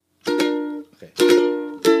Okay.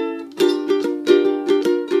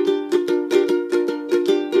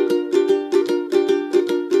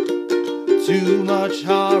 Too much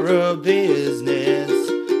horror business,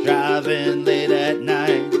 driving late at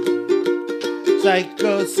night.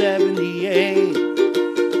 Psycho 78,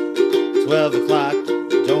 12 o'clock,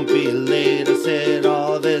 don't be late. I said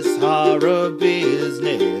all this horror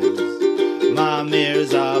business. My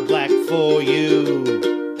mirrors are black for you.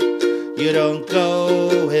 You don't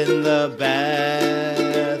go in the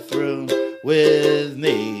bathroom with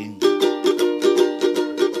me.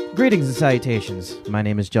 Greetings and salutations. My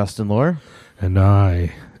name is Justin Lohr. And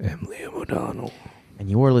I am Liam O'Donnell.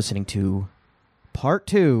 And you are listening to Part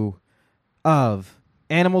 2 of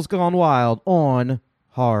Animals Gone Wild on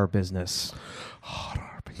Horror Business.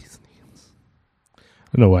 Horror Business. I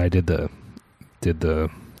don't know why I did the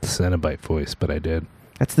Cenobite voice, but I did.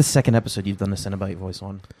 That's the second episode you've done the Cenobite voice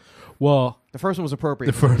on. Well, the first one was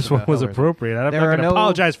appropriate. The first one was appropriate. I'm not going to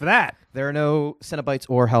apologize for that. There are no Cenobites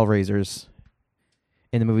or Hellraisers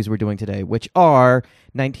in the movies we're doing today, which are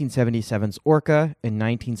 1977's Orca and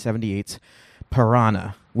 1978's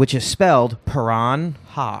Piranha, which is spelled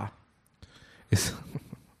Piranha.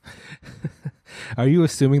 Are you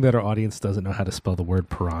assuming that our audience doesn't know how to spell the word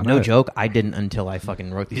piranha? No joke. I didn't until I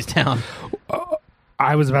fucking wrote these down.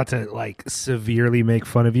 I was about to severely make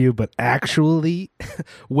fun of you, but actually,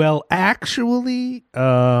 I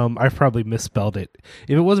probably misspelled it.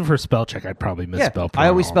 If it wasn't for spell check, I'd probably misspell piranha. I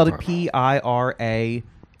always spelled it Pirahna.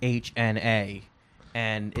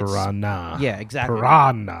 And it's piranha. Yeah, exactly.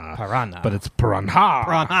 Piranha. But it's piranha.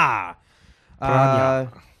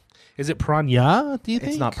 Piranha. Is it piranha? Do you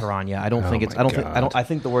think it's not piranha? I don't think it's. I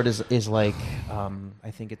think the word is like. I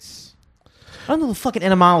think it's. I don't know the fucking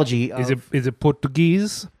etymology. Is it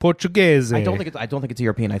Portuguese? Portuguese. I don't think it's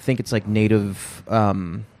European. I think it's like native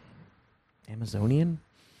Amazonian.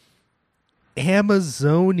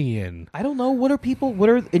 Amazonian. I don't know. What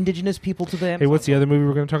are indigenous people to the Amazon? Hey, what's the other movie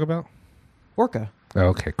we're going to talk about? Orca. Oh,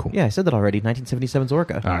 okay, cool. Yeah, I said that already. 1977's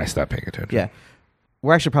Orca. I stopped paying attention. Yeah.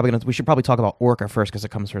 We should probably talk about Orca first because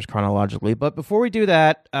it comes first chronologically. But before we do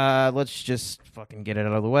that, let's just fucking get it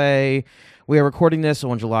out of the way. We are recording this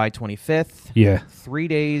on July 25th. Yeah. 3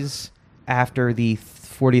 days after the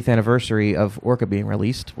 40th anniversary of Orca being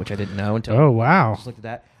released, which I didn't know until I just looked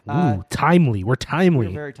at that. Ooh, timely. We're timely.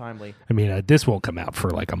 We're very timely. I mean, this won't come out for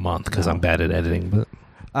like a month because I'm bad at editing.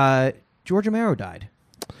 But George Romero died.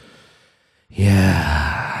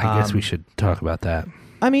 Yeah, I guess we should talk about that.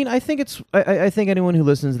 I mean, I think I think anyone who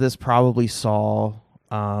listens to this probably saw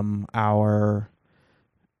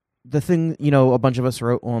the thing, a bunch of us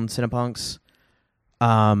wrote on Cinepunks.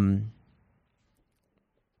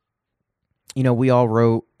 We all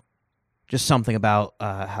wrote just something about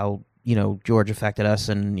how, George affected us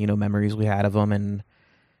and, memories we had of him. And,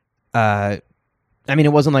 I mean,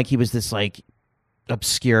 it wasn't like he was this,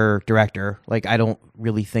 obscure director. I don't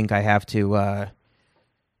really think I have to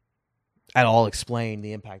at all explain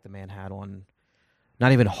the impact the man had on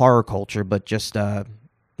not even horror culture, but just, at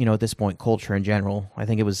this point, culture in general. I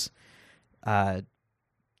think it was, I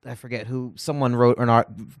forget who, someone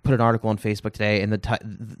put an article on Facebook today, and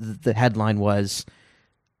the headline was,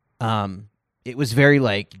 it was very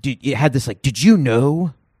it had this did you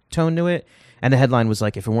know tone to it, and the headline was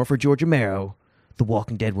if it weren't for George Romero, The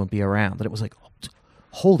Walking Dead wouldn't be around. And it was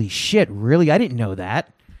holy shit, really? I didn't know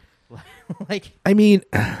that. I mean,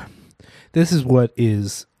 this is what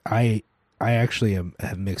is I actually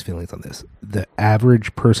have mixed feelings on this. The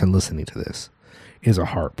average person listening to this is a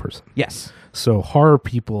horror person. Yes. So horror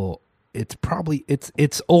people,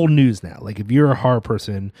 it's old news now. If you're a horror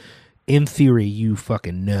person, in theory, you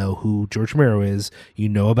fucking know who George Romero is. You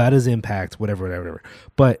know about his impact, whatever.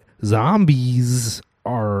 But zombies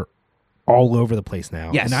are all over the place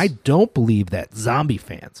now. Yes. And I don't believe that zombie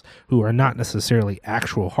fans, who are not necessarily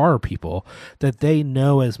actual horror people, that they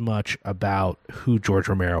know as much about who George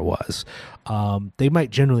Romero was. They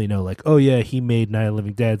might generally know, oh yeah, he made Night of the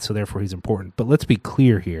Living Dead, so therefore he's important. But let's be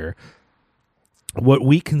clear here. What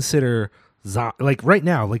we consider right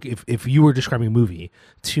now, if you were describing a movie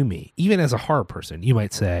to me, even as a horror person, you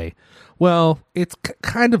might say, well, it's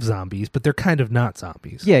kind of zombies, but they're kind of not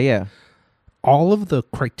zombies. Yeah. All of the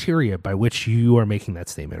criteria by which you are making that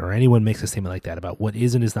statement, or anyone makes a statement like that about what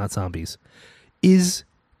is and is not zombies, is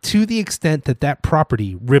to the extent that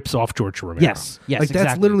property rips off George Romero. Yes, that's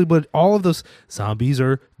exactly. literally what all of those zombies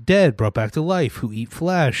are dead, brought back to life, who eat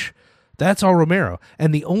flesh. That's all Romero.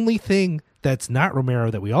 And the only thing that's not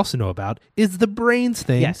Romero that we also know about is the brains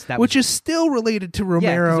thing, which is still related to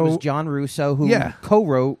Romero. Yeah, because it was John Russo who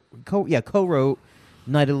co-wrote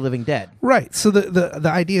Night of the Living Dead. Right. So the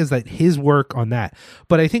idea is that his work on that.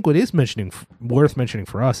 But I think what is worth mentioning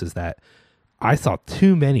for us is that I saw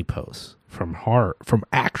too many posts from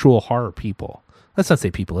actual horror people. Let's not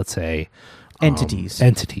say people. Let's say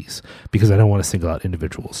entities, because I don't want to single out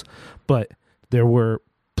individuals. But there were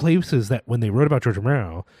places that when they wrote about George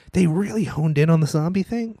Romero, they really honed in on the zombie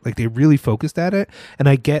thing. Like they really focused at it. And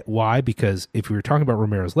I get why, because if we were talking about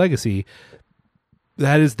Romero's legacy,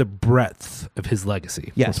 that is the breadth of his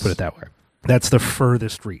legacy. Yes. Let's put it that way. That's the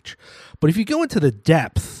furthest reach. But if you go into the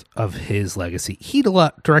depth of his legacy, he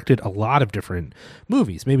directed a lot of different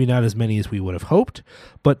movies. Maybe not as many as we would have hoped,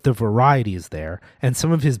 but the variety is there. And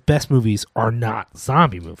some of his best movies are not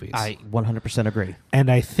zombie movies. I 100% agree. And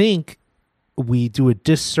I think we do a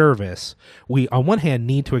disservice. We, on one hand,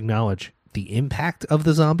 need to acknowledge the impact of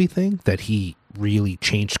the zombie thing, that he really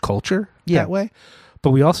changed culture that way.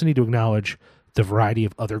 But we also need to acknowledge the variety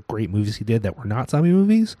of other great movies he did that were not zombie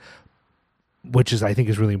movies, which I think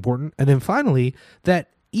is really important. And then finally, that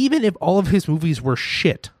even if all of his movies were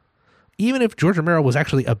shit, even if George Romero was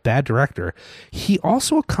actually a bad director, he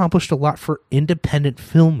also accomplished a lot for independent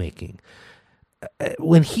filmmaking.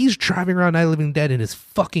 When he's driving around Night of the Living Dead in his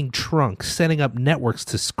fucking trunk, setting up networks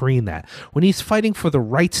to screen that, when he's fighting for the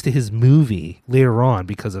rights to his movie later on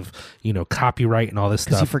because of, copyright and all this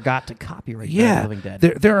stuff. Because he forgot to copyright Night of the Living Dead.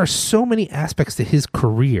 There are so many aspects to his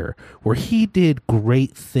career where he did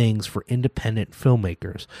great things for independent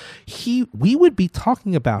filmmakers. We would be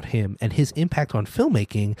talking about him and his impact on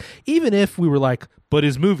filmmaking, even if we were like, but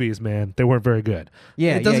his movies, man, they weren't very good.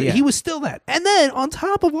 Yeah. He was still that. And then on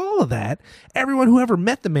top of all of that, everyone who ever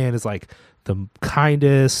met the man is like the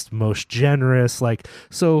kindest, most generous.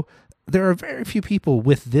 So there are very few people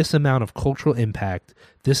with this amount of cultural impact,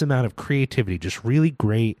 this amount of creativity, just really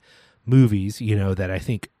great movies, that I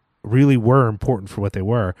think really were important for what they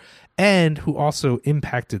were, and who also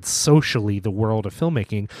impacted socially the world of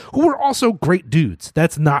filmmaking, who were also great dudes.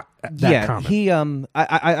 That's not that common. He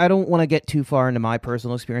I don't want to get too far into my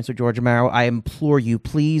personal experience with George Romero. I implore you,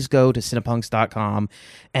 please go to cinepunks.com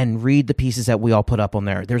and read the pieces that we all put up on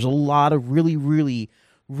there. There's a lot of really, really,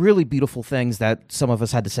 really beautiful things that some of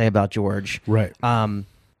us had to say about George. Right.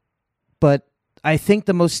 But I think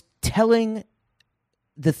the most telling,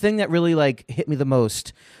 the thing that really hit me the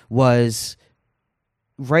most was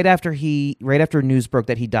right after news broke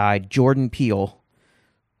that he died, Jordan Peele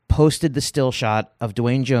posted the still shot of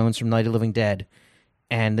Dwayne Jones from Night of the Living Dead,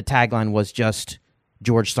 and the tagline was just,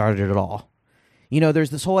 George started it all. There's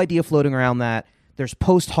this whole idea floating around that there's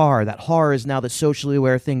post-horror, that horror is now the socially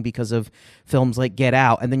aware thing because of films like Get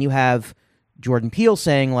Out, and then you have Jordan Peele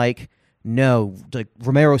saying, no,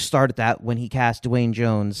 Romero started that when he cast Dwayne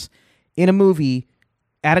Jones in a movie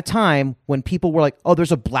at a time when people were like, oh,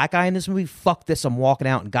 there's a black guy in this movie, fuck this, I'm walking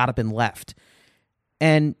out, and got up and left.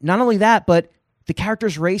 And not only that, but the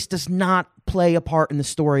character's race does not play a part in the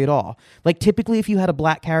story at all. Typically, if you had a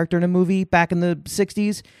black character in a movie back in the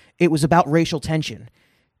 60s, it was about racial tension.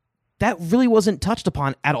 That really wasn't touched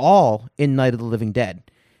upon at all in Night of the Living Dead.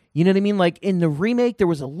 You know what I mean? In the remake, there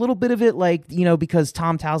was a little bit of it, because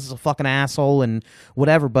Tom Towles is a fucking asshole and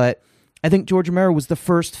whatever, but I think George Romero was the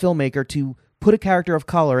first filmmaker to put a character of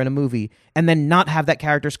color in a movie and then not have that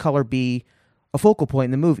character's color be a focal point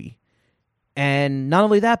in the movie. And not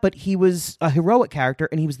only that, but he was a heroic character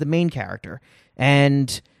and he was the main character.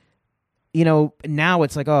 And, now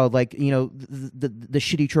it's the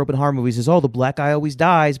shitty trope in horror movies is, the black guy always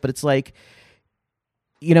dies. But it's if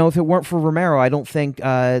it weren't for Romero, I don't think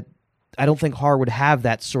horror would have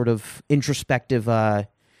that sort of introspective,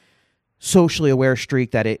 socially aware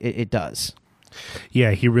streak that it does.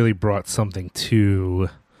 Yeah, he really brought something to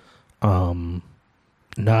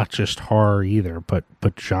not just horror either, but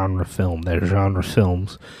genre film. That genre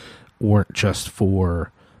films weren't just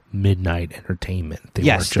for midnight entertainment.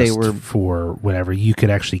 They were for whatever you could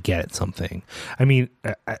actually get at something. I mean,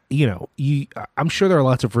 I'm sure there are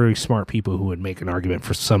lots of really smart people who would make an argument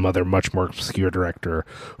for some other much more obscure director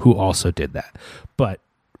who also did that. But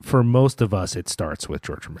for most of us, it starts with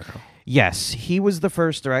George Romero. Yes, he was the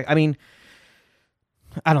first director. I mean,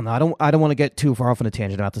 I don't know. I don't want to get too far off on a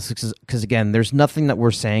tangent about this because, again, there's nothing that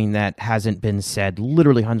we're saying that hasn't been said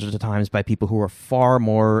literally hundreds of times by people who are far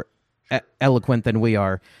more eloquent than we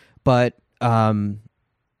are. But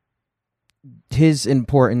his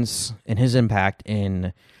importance and his impact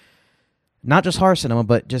in not just horror cinema,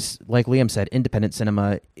 but just like Liam said, independent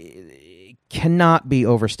cinema cannot be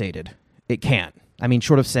overstated. It can't. I mean,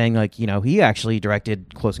 short of saying he actually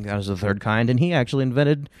directed Close Encounters of the Third Kind and he actually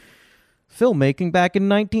invented filmmaking back in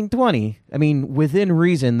 1920. I mean, within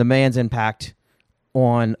reason, the man's impact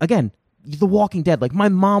on, again, The Walking Dead. Like my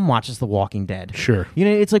mom watches The Walking Dead. Sure. You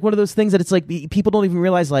know, it's like one of those things that it's like people don't even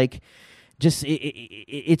realize. Like, just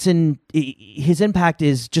it's in his impact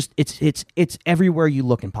is just it's everywhere you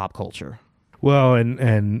look in pop culture. Well,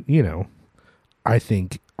 and you know, I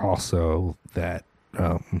think also that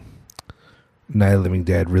Night of the Living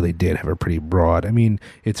Dead really did have a pretty broad. I mean,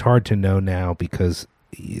 it's hard to know now because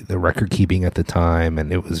the record keeping at the time,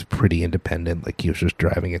 and it was pretty independent. Like he was just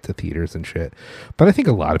driving it to theaters and shit. But I think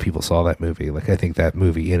a lot of people saw that movie. Like I think that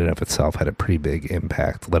movie in and of itself had a pretty big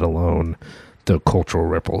impact, let alone the cultural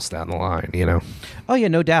ripples down the line. You know? Oh yeah,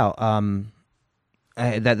 no doubt.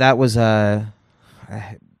 That was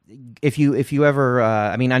if you ever,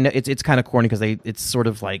 I mean, I know it's kind of corny because it's sort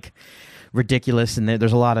of like ridiculous, and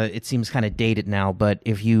there's a lot of, it seems kind of dated now. But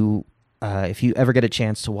if you ever get a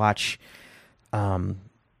chance to watch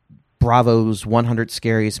Bravo's 100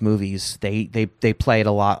 Scariest Movies, they play it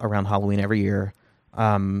a lot around Halloween every year.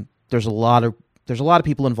 There's a lot of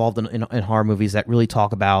people involved in horror movies that really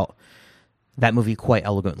talk about that movie quite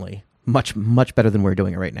elegantly, much better than we're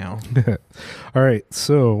doing it right now. All right,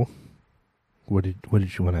 so what did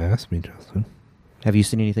you want to ask me, Justin? Have you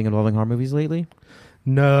seen anything involving horror movies lately?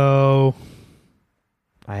 No,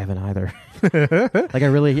 I haven't either. Like I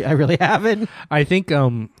really haven't. I think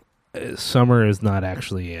summer is not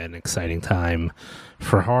actually an exciting time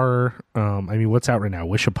for horror. I mean, what's out right now?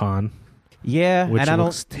 Wish Upon. Yeah, which and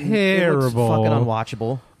looks it terrible. looks fucking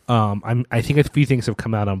unwatchable. I think a few things have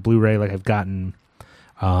come out on Blu-ray. Like I've gotten,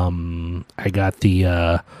 I got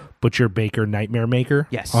the Butcher Baker Nightmare Maker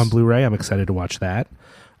on Blu-ray. I'm excited to watch that,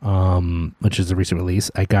 which is a recent release.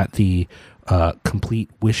 I got the complete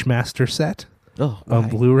Wishmaster set on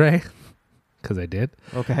Blu-ray because I did.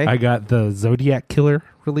 Okay. I got the Zodiac Killer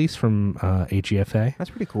release from AGFA. That's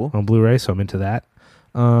pretty cool. On Blu-ray, so I'm into that.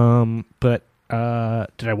 But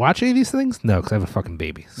did I watch any of these things? No, because I have a fucking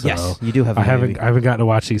baby. So yes, you do have a baby. baby. I haven't gotten to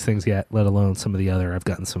watch these things yet, let alone some of the other. I've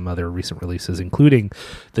gotten some other recent releases, including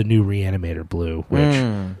the new Reanimator Blue, which,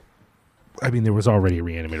 I mean, there was already a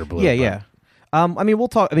Reanimator Blue. Yeah, yeah. I mean, we'll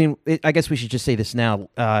talk. I mean, I guess we should just say this now.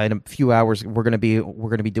 In a few hours, we're gonna be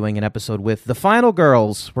doing an episode with the Final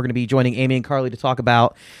Girls. We're gonna be joining Amy and Carly to talk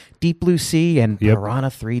about Deep Blue Sea and Piranha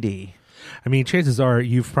 3D. I mean, chances are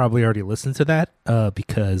you've probably already listened to that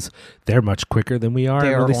because they're much quicker than we are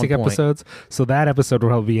releasing episodes. So that episode will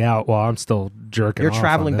probably be out while I'm still jerking off. You're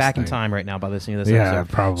traveling on back thing. in time right now by listening to this episode. Yeah,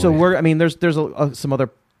 probably. So there's some other,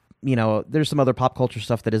 there's some other pop culture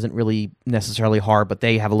stuff that isn't really necessarily horror, but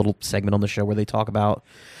they have a little segment on the show where they talk about.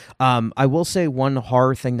 I will say one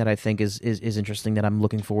horror thing that I think is interesting that I'm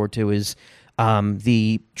looking forward to is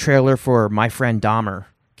the trailer for My Friend Dahmer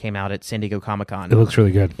came out at San Diego Comic-Con. It looks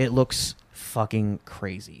really good. It looks fucking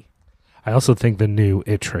crazy. I also think the new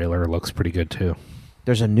It trailer looks pretty good too.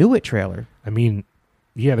 There's a new It trailer. I mean,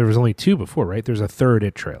 yeah, there was only 2 before, right? There's a third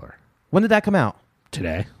It trailer. When did that come out?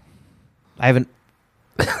 Today. I haven't.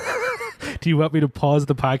 Do you want me to pause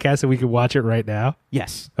the podcast and we can watch it right now?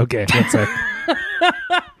 Yes. Okay, let's say.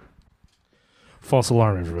 False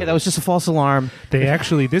alarm, everybody. Yeah, that was just a false alarm. They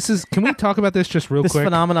actually, can we talk about this just real this quick? This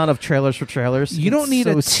phenomenon of trailers for trailers. You don't need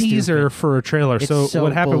a teaser for a trailer. So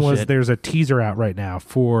what happened was there's a teaser out right now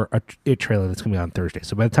for It trailer that's going to be on Thursday.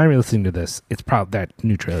 So by the time you're listening to this, it's probably that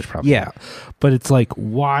new trailer's probably out. But it's like,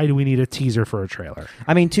 why do we need a teaser for a trailer?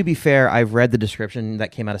 I mean, to be fair, I've read the description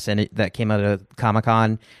that came out of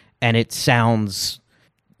Comic-Con, and it sounds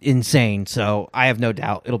insane, so I have no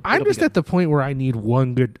doubt I'm just at the point where I need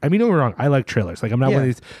one good. I mean, don't get me wrong, I like trailers. Like, I'm not one of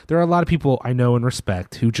these. There are a lot of people I know and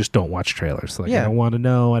respect who just don't watch trailers. Like, I don't want to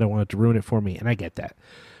know. I don't want it to ruin it for me, and I get that.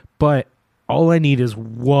 But all I need is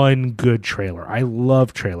one good trailer. I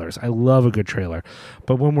love trailers. I love a good trailer.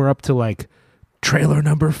 But when we're up to like trailer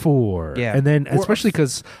number 4. Yeah. And then, especially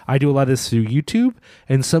because I do a lot of this through YouTube,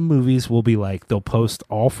 and some movies will be like, they'll post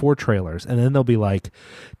all 4 trailers, and then they'll be like,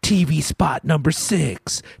 TV spot number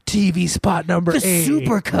 6, TV spot number 8. The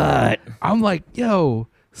supercut. I'm like, yo,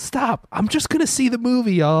 stop. I'm just going to see the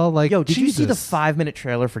movie, y'all. Like, yo, did Jesus. you see the 5-minute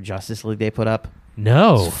trailer for Justice League they put up?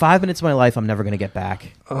 No. It's 5 minutes of my life I'm never going to get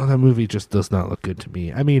back. Oh, that movie just does not look good to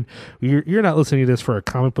me. I mean, you're not listening to this for a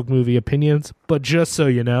comic book movie opinions, but just so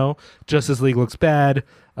you know, Justice League looks bad.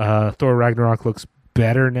 Thor Ragnarok looks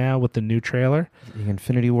better now with the new trailer. The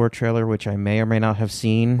Infinity War trailer, which I may or may not have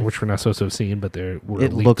seen. Which we're not supposed to have seen, but it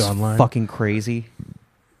leaked looks online. Fucking crazy.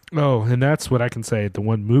 Oh, and that's what I can say. The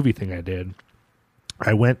one movie thing I did,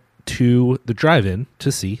 I went to the drive-in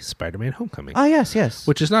to see Spider-Man Homecoming. Oh, yes.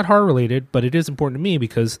 Which is not horror-related, but it is important to me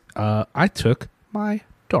because I took my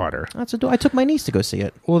daughter. I took my niece to go see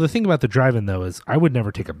it. Well, the thing about the drive-in, though, is I would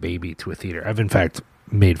never take a baby to a theater. I've, in fact,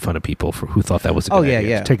 made fun of people for who thought that was a good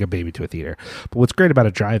idea to take a baby to a theater. But what's great about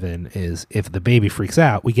a drive-in is if the baby freaks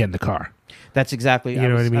out, we get in the car. That's exactly. You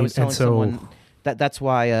know what I mean? I was telling And so- someone that's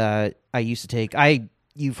why I used to take.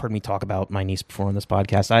 You've heard me talk about my niece before on this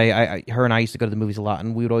podcast. Her and I used to go to the movies a lot,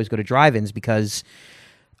 and we would always go to drive-ins because,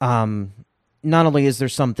 not only is there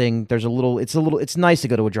something, it's nice to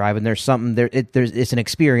go to a drive-in. There's something there. It's an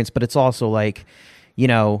experience, but it's also like,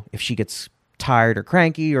 if she gets tired or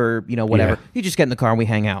cranky or whatever, you just get in the car and we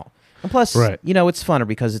hang out. And plus, it's funner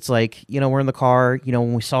because it's like, we're in the car.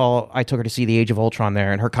 When I took her to see The Age of Ultron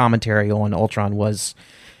there, and her commentary on Ultron was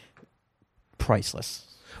priceless.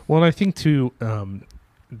 Well, and I think too,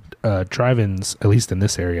 drive-ins, at least in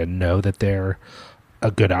this area, know that they're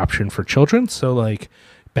a good option for children. So, like,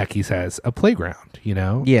 Becky's has a playground,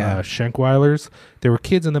 Yeah. Schenkweiler's, there were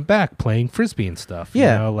kids in the back playing Frisbee and stuff.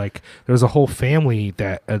 Yeah. Like, there was a whole family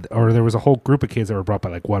or there was a whole group of kids that were brought by,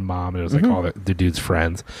 like, one mom, and it was, like, all the dude's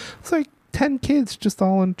friends. It's like 10 kids just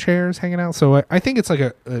all in chairs hanging out. So I think it's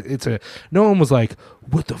like no one was like,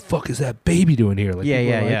 what the fuck is that baby doing here? Like, people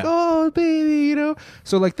were like, oh, baby,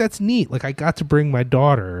 So, like, that's neat. Like, I got to bring my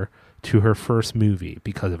daughter to her first movie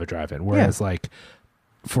because of a drive-in. Whereas, like,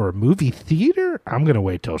 for a movie theater, I'm going to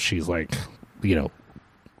wait till she's, like,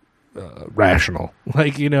 rational.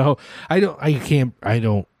 Like, I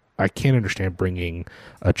can't understand bringing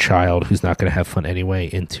a child who's not going to have fun anyway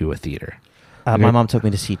into a theater. My mom took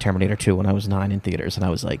me to see Terminator 2 when I was 9 in theaters, and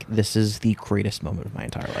I was like, this is the greatest moment of my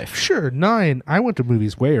entire life. Sure, 9. I went to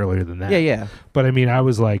movies way earlier than that. Yeah. But, I mean, I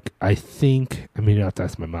was like, you have to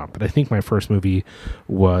ask my mom, but I think my first movie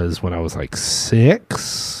was when I was like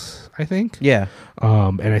 6, I think. Yeah.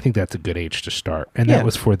 And I think that's a good age to start. And that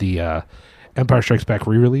was for the Empire Strikes Back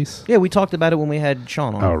re-release. Yeah, we talked about it when we had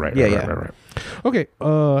Sean on. Oh, right. Okay,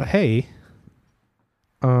 hey.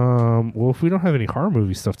 Well, if we don't have any horror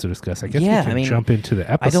movie stuff to discuss, I guess we can jump into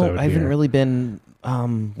the episode. I haven't really been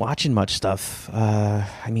watching much stuff. All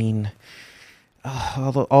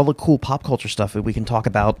the cool pop culture stuff that we can talk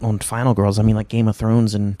about on Final Girls. I mean, like Game of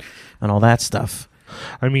Thrones and all that stuff.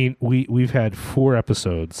 I mean, we've had 4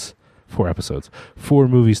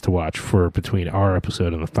 movies to watch for between our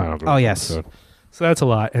episode and the Final Girls episode. So that's a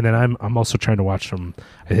lot. And then I'm also trying to watch some.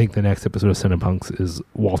 I think the next episode of Cinepunks is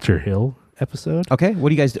Walter Hill episode. Okay, what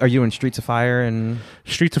do you guys? Are you doing Streets of Fire and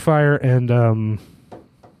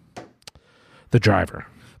The Driver?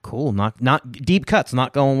 Cool. Not deep cuts.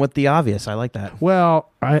 Not going with the obvious. I like that. Well,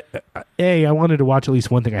 I wanted to watch at least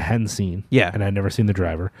one thing I hadn't seen. Yeah, and I'd never seen The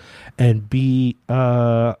Driver. And B,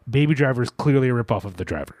 Baby Driver is clearly a ripoff of The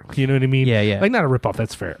Driver. You know what I mean? Yeah. Like, not a ripoff.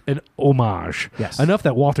 That's fair. An homage. Yes. Enough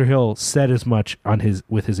that Walter Hill said as much on his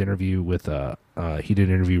interview with he did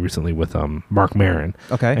an interview recently with Mark Maron.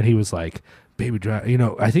 Okay, and he was like, Baby Driver,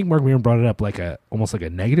 I think Mark Maron brought it up like almost like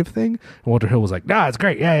a negative thing. And Walter Hill was like, nah, it's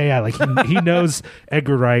great. Yeah. Like he knows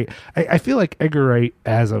Edgar Wright. I feel like Edgar Wright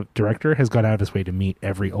as a director has gone out of his way to meet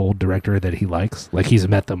every old director that he likes. Like he's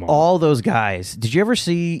met them all. All those guys. Did you ever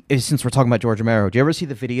see, since we're talking about George Romero, did you ever see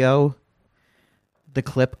the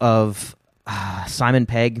clip of Simon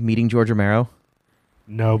Pegg meeting George Romero?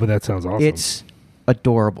 No, but that sounds awesome. It's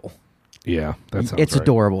adorable. Yeah, that's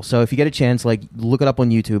adorable. So if you get a chance, like, look it up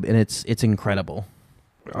on YouTube, and it's incredible.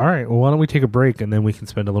 All right. Well, why don't we take a break, and then we can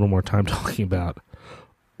spend a little more time talking about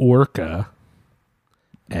Orca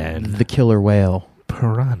and the killer whale,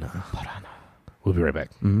 Piranha. We'll be right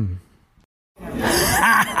back.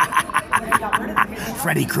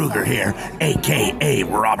 Freddy Krueger here, a.k.a.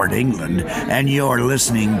 Robert Englund, and you're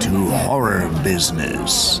listening to Horror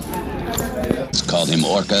Business. Let's call him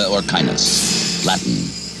Orca Orcinus, Latin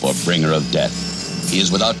for bringer of death. He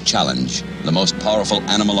is without challenge the most powerful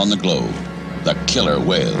animal on the globe, the killer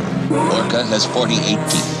whale. Orca has 48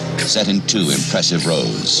 teeth, set in 2 impressive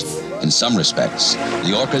rows. In some respects,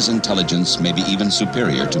 the orca's intelligence may be even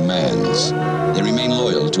superior to man's. They remain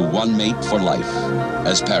loyal to one mate for life.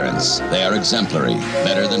 As parents, they are exemplary,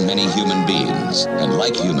 better than many human beings, and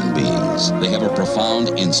like human beings, they have a profound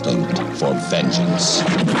instinct for vengeance.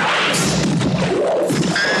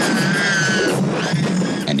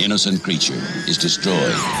 An innocent creature is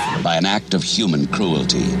destroyed by an act of human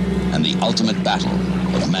cruelty, and the ultimate battle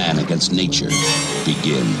of man against nature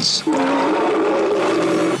begins.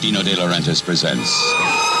 Dino De Laurentiis presents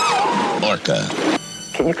Orca.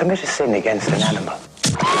 Can you commit a sin against an animal?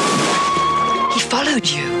 He followed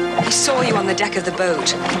you. He saw you on the deck of the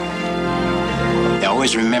boat. They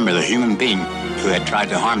always remember the human being who had tried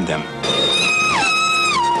to harm them.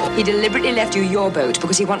 He deliberately left you your boat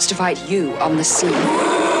because he wants to fight you on the sea.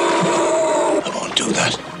 I won't do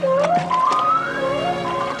that.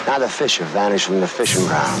 Now the fish have vanished from the fishing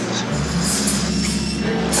grounds.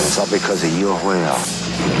 And it's all because of your whale.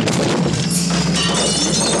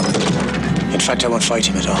 In fact, I won't fight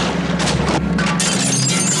him at all.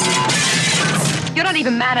 You're not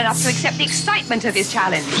even man enough to accept the excitement of his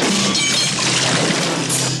challenge.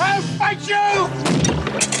 I'll fight you!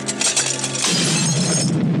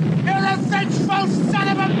 You're a vengeful son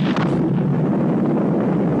of a...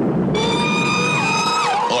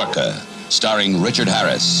 Orca, starring Richard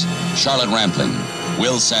Harris, Charlotte Rampling,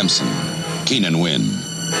 Will Sampson, Keenan Wynn.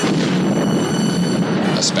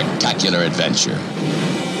 A spectacular adventure.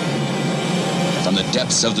 From the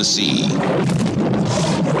depths of the sea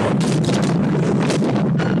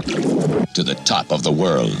to the top of the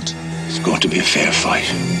world. It's going to be a fair fight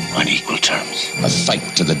on equal terms. A fight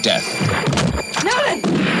to the death. Nolan!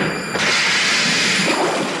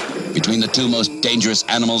 Between the two most dangerous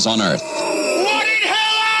animals on Earth. What in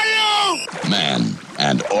hell are you? Man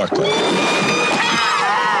and Orca.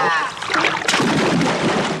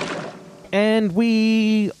 And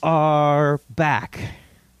we are back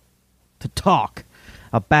to talk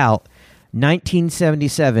about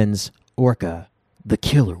 1977's Orca, the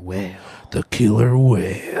Killer Whale. The Killer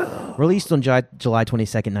Whale. Released on July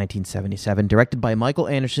 22nd, 1977, directed by Michael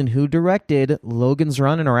Anderson, who directed Logan's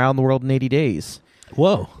Run and Around the World in 80 Days.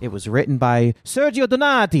 Whoa. It was written by Sergio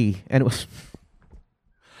Donati, and it was...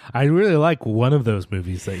 I really like one of those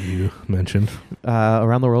movies that you mentioned.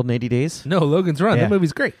 Around the World in 80 Days? No, Logan's Run. Yeah. That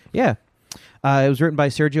movie's great. Yeah. It was written by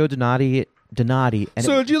Sergio Donati.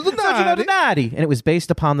 Sergio Donati. And it was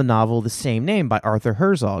based upon the novel the same name by Arthur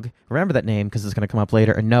Herzog. Remember that name because it's going to come up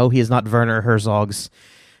later. And no, he is not Werner Herzog's,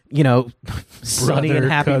 sunny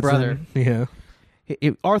and happy cousin. brother. Yeah.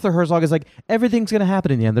 Arthur Herzog is like, everything's going to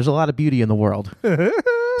happen in the end. There's a lot of beauty in the world.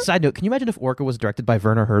 Side note, can you imagine if Orca was directed by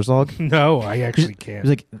Werner Herzog? No, I actually can't. He's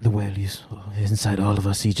like, the whale is inside all of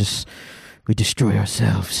us. We destroy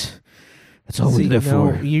ourselves. That's all we live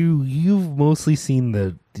for. You've mostly seen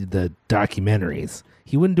the documentaries.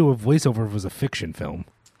 He wouldn't do a voiceover if it was a fiction film.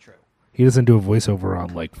 True. He doesn't do a voiceover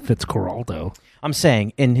on like Fitzcarraldo. I'm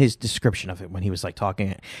saying in his description of it when he was like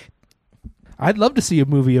talking. I'd love to see a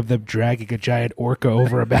movie of them dragging a giant orca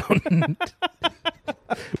over a mountain,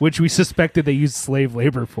 which we suspected they used slave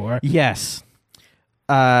labor for. Yes.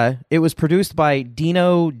 It was produced by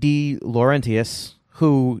Dino De Laurentiis,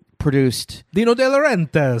 who produced... Dino De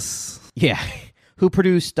Laurentiis. Yeah. Who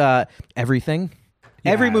produced everything.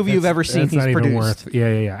 Every movie you've ever seen, he's produced.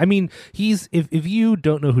 Yeah. I mean, he's if you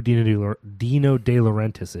don't know who Dino De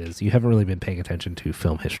Laurentiis is, you haven't really been paying attention to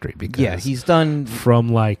film history because he's done from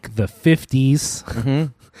like the 50s.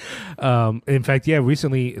 Mm-hmm. In fact,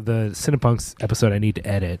 recently the Cinepunks episode I need to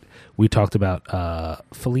edit, we talked about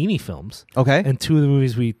Fellini films. Okay, and two of the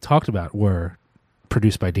movies we talked about were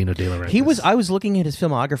produced by Dino De Laurentiis. I was looking at his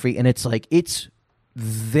filmography, and it's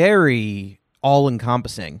very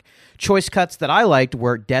all-encompassing. Choice cuts that I liked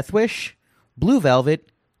were Death Wish, Blue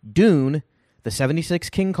Velvet, Dune, The 76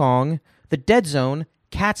 King Kong, The Dead Zone,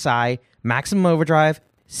 Cat's Eye, Maximum Overdrive,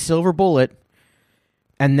 Silver Bullet,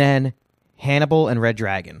 and then Hannibal and Red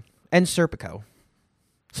Dragon, and Serpico.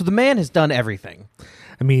 So the man has done everything.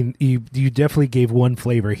 I mean, you definitely gave one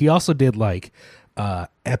flavor. He also did like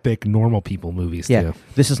epic normal people movies too.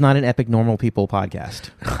 This is not an epic normal people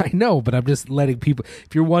podcast. I know, but I'm just letting people,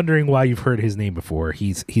 if you're wondering why you've heard his name before,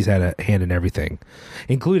 he's had a hand in everything,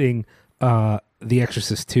 including The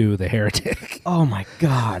Exorcist 2, The Heretic. Oh my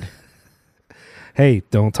God. Hey,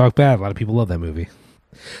 don't talk bad. A lot of people love that movie.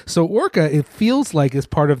 So Orca, it feels like is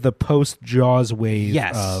part of the post-Jaws wave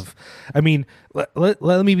of... I mean,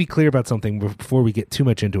 let me be clear about something before we get too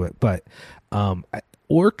much into it, but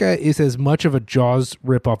Orca is as much of a Jaws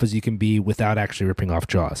ripoff as you can be without actually ripping off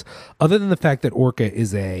Jaws. Other than the fact that Orca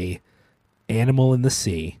is a animal in the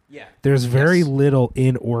sea, there's very little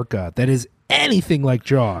in Orca that is anything like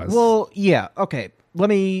Jaws. Well, yeah, okay. Let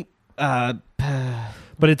me...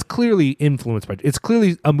 But it's clearly influenced by... It's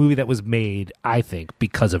clearly a movie that was made, I think,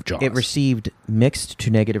 because of Jaws. It received mixed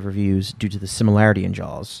to negative reviews due to the similarity in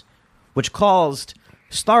Jaws, which caused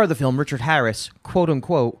star of the film, Richard Harris,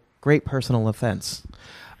 quote-unquote, great personal offense.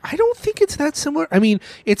 I don't think it's that similar. I mean,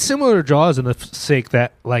 it's similar to Jaws in the sake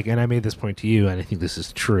that, like, and I made this point to you, and I think this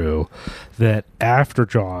is true, that after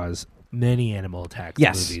Jaws, many animal attack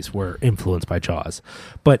movies were influenced by Jaws.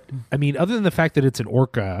 But, I mean, other than the fact that it's an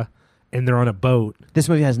orca and they're on a boat... This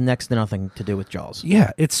movie has next to nothing to do with Jaws.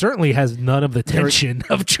 Yeah, it certainly has none of the tension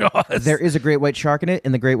of Jaws. There is a great white shark in it,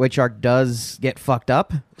 and the great white shark does get fucked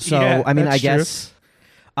up. So, yeah, I mean, I true. guess...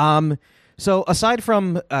 So, aside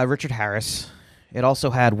from Richard Harris, it also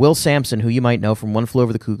had Will Sampson, who you might know from One Flew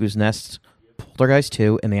Over the Cuckoo's Nest, Poltergeist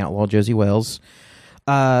 2, and The Outlaw Josie Wales.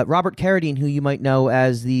 Robert Carradine, who you might know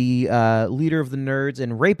as the leader of the nerds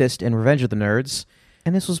and rapist in Revenge of the Nerds.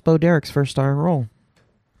 And this was Bo Derek's first starring role.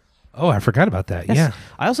 Oh, I forgot about that. Yes. Yeah.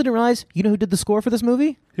 I also didn't realize, you know who did the score for this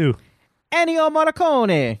movie? Who? Ennio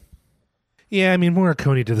Morricone. Yeah, I mean,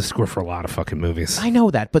 Morricone did the score for a lot of fucking movies. I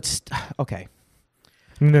know that, but okay.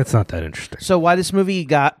 That's not that interesting. So why this movie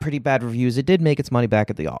got pretty bad reviews, it did make its money back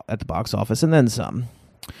at the box office and then some.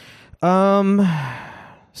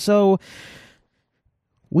 So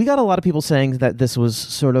we got a lot of people saying that this was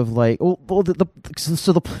sort of like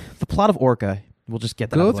the plot of Orca. We'll just get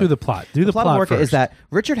that. Go through the plot. Do the plot of Orca first. is that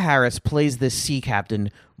Richard Harris plays this sea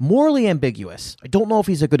captain, morally ambiguous. I don't know if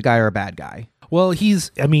he's a good guy or a bad guy. Well,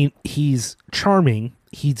 he's charming.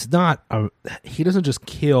 He's not he doesn't just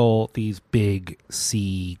kill these big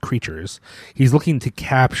sea creatures. He's looking to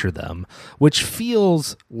capture them, which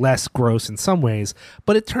feels less gross in some ways,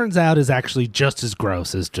 but it turns out is actually just as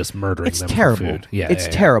gross as just murdering them terrible. for food. Yeah, it's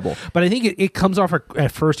terrible. But I think it comes off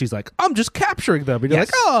at first he's like, I'm just capturing them. And you're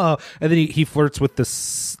like, oh. And then he flirts with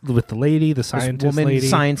the lady, the scientist lady.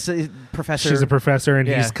 Science professor. She's a professor, and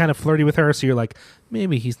he's kind of flirty with her, so you're like,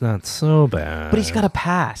 maybe he's not so bad. But he's got a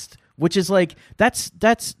past. Which is like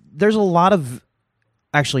there's a lot of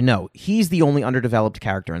actually no, he's the only underdeveloped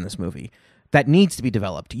character in this movie that needs to be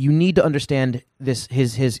developed. You need to understand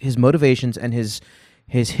his motivations and his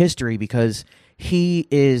history because he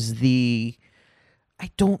is I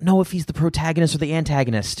don't know if he's the protagonist or the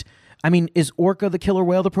antagonist. I mean, is Orca the killer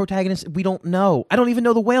whale the protagonist? We don't know. I don't even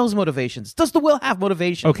know the whale's motivations. Does the whale have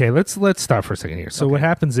motivation? Okay, let's stop for a second here. So what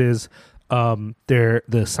happens is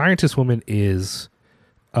the scientist woman is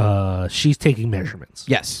she's taking measurements.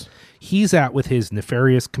 Yes. He's out with his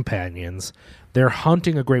nefarious companions. They're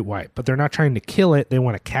hunting a great white, but they're not trying to kill it. They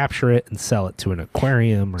want to capture it and sell it to an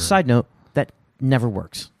aquarium. Side note, that never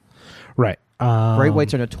works. Right. Great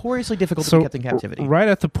whites are notoriously difficult to be kept in captivity. Right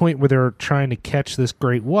at the point where they're trying to catch this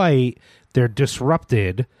great white, they're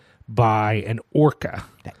disrupted by an orca.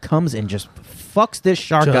 That comes and just fucks this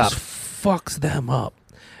shark up. Fucks them up.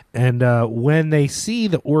 And when they see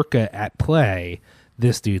the orca at play,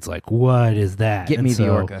 this dude's like, what is that? Get me the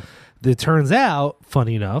orca. It turns out,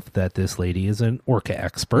 funny enough, that this lady is an orca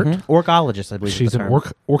expert. Mm-hmm. Orcologist, I believe. She's an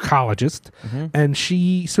orcologist, and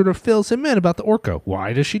she sort of fills him in about the orca.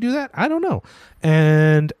 Why does she do that? I don't know.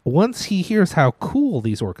 And once he hears how cool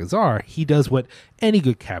these orcas are, he does what any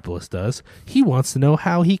good capitalist does. He wants to know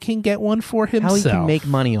how he can get one for himself. How he can make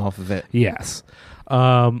money off of it. Yes.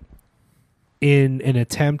 In an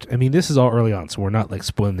attempt, I mean, this is all early on, so we're not like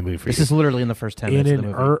spoiling the movie for you. This is literally in the first 10 minutes of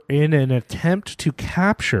the movie. In an attempt to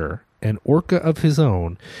capture an orca of his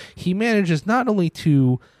own, he manages not only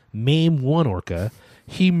to maim one orca,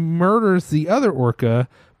 he murders the other orca,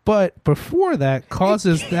 but before that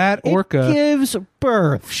causes that orca... It gives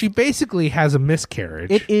birth. She basically has a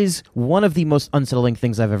miscarriage. It is one of the most unsettling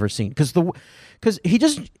things I've ever seen. Because he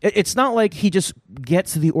just... It's not like he just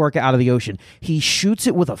gets the orca out of the ocean. He shoots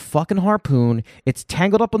it with a fucking harpoon. It's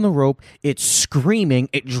tangled up on the rope. It's screaming.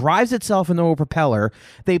 It drives itself into a propeller.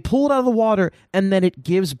 They pull it out of the water, and then it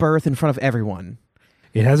gives birth in front of everyone.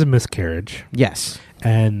 It has a miscarriage. Yes.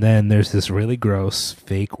 And then there's this really gross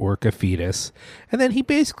fake orca fetus. And then he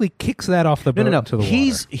basically kicks that off the boat into the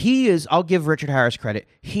water. He is, I'll give Richard Harris credit.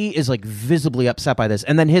 He is like visibly upset by this.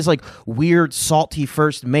 And then his like weird salty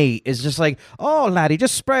first mate is just like, oh laddie,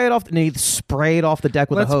 just spray it off. And he sprayed off the deck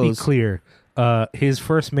with a hose. Let's be clear. His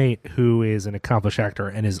first mate, who is an accomplished actor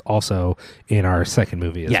and is also in our second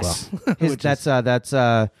movie as well.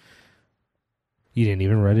 That's you didn't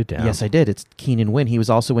even write it down. Yes, I did. It's Keenan Wynn. He was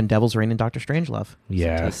also in Devil's Reign and Doctor Strangelove.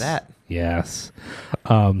 Yes. So take that. Yes.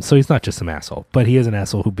 So he's not just some asshole, but he is an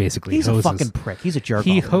asshole who basically he's hoses. a fucking prick. He's a jerk.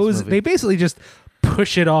 He hoses. They basically just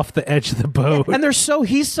push it off the edge of the boat. And he's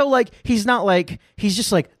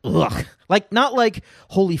just like, ugh. Like, not like,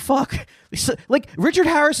 holy fuck. Like, Richard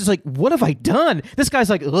Harris is like, what have I done? This guy's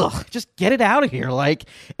like, ugh, just get it out of here. Like,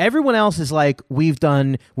 everyone else is like, we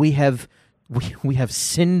have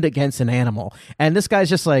sinned against an animal. And this guy's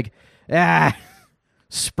just like,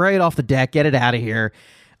 spray it off the deck, get it out of here.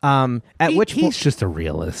 He's just a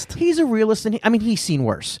realist. He's a realist, and he's seen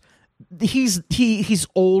worse. He's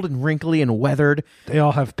old and wrinkly and weathered. They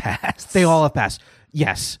all have pasts.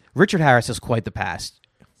 Yes, Richard Harris has quite the past.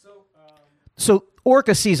 So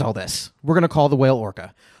Orca sees all this. We're going to call the whale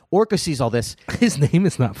Orca. Orca sees all this. His name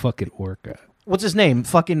is not fucking Orca. What's his name?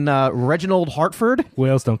 Fucking Reginald Hartford?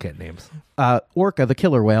 Whales don't get names. Orca, the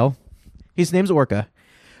killer whale. His name's Orca.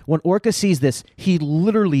 When Orca sees this, he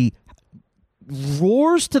literally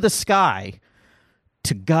roars to the sky,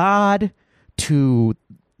 to God, to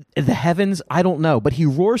the heavens. I don't know, but he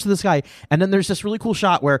roars to the sky. And then there's this really cool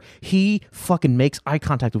shot where he fucking makes eye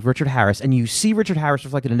contact with Richard Harris, and you see Richard Harris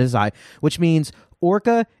reflected in his eye, which means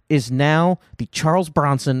Orca is now the Charles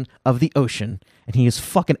Bronson of the ocean, and he is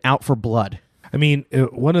fucking out for blood. I mean,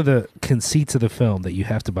 one of the conceits of the film that you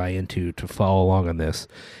have to buy into to follow along on this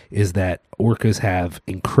is that orcas have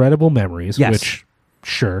incredible memories, Yes. which,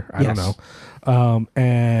 sure, I don't know.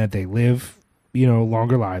 And they live,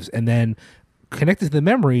 longer lives. And then connected to the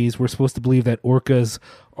memories, we're supposed to believe that orcas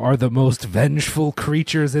are the most vengeful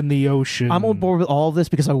creatures in the ocean. I'm on board with all of this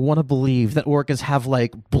because I want to believe that orcas have,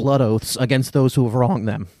 like, blood oaths against those who have wronged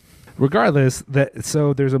them. Regardless,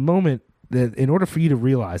 so there's a moment that in order for you to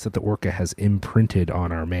realize that the orca has imprinted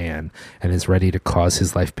on our man and is ready to cause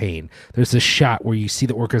his life pain, there's this shot where you see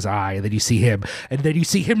the orca's eye, and then you see him, and then you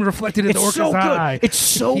see him reflected in the orca's eye. It's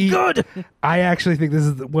so good. I actually think this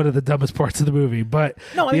is one of the dumbest parts of the movie, but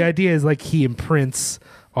the idea is like he imprints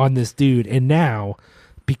on this dude, and now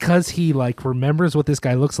because he like remembers what this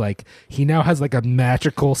guy looks like, he now has like a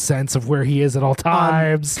magical sense of where he is at all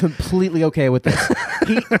times. I'm completely okay with this.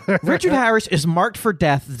 Richard Harris is marked for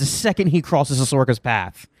death the second he crosses this orca's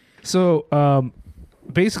path. So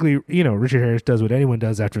basically, Richard Harris does what anyone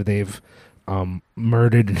does after they've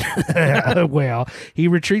murdered a whale. He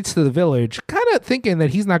retreats to the village, kind of thinking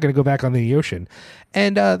that he's not going to go back on the ocean.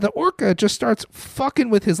 And the orca just starts fucking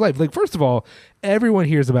with his life. Like, first of all, everyone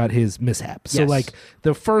hears about his mishap. So, Yes. like,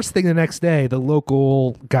 the first thing the next day, the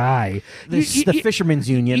local guy... The Fisherman's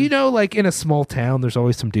Union. Like, in a small town, there's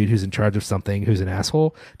always some dude who's in charge of something who's an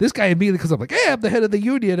asshole. This guy immediately comes up like, hey, I'm the head of the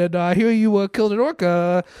union, and I hear you killed an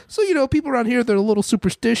orca. So, people around here, they're a little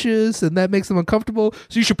superstitious, and that makes them uncomfortable.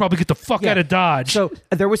 So you should probably get the fuck out of Dodge. So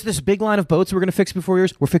there was this big line of boats we were going to fix before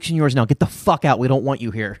yours. We're fixing yours now. Get the fuck out. We don't want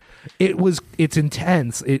you here. It's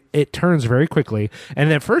intense. It turns very quickly.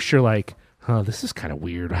 And at first you're like, this is kind of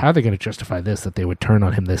weird. How are they going to justify this, that they would turn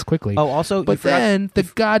on him this quickly? Oh, also, but then the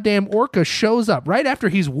goddamn orca shows up right after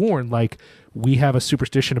he's warned, like, we have a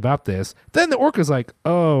superstition about this. Then the orca's like,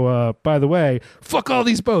 by the way, fuck all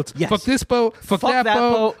these boats. Yes. Fuck this boat. Fuck that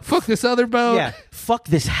boat. Fuck this other boat. Yeah. Fuck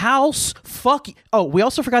this house. Fuck. Oh, we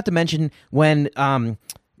also forgot to mention when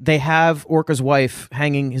they have Orca's wife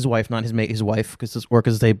hanging his wife, not his mate, his wife, because this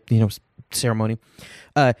Orca's ceremony.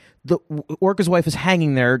 The Orca's wife is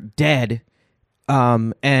hanging there dead.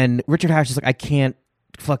 And Richard Harris is like, I can't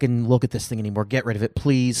fucking look at this thing anymore. Get rid of it,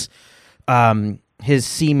 please. His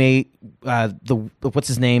seamate, what's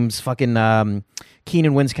his name's fucking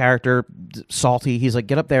Keenan Wynn's character, Salty. He's like,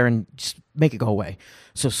 get up there and just make it go away.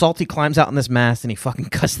 So Salty climbs out on this mast and he fucking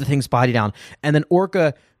cuts the thing's body down. And then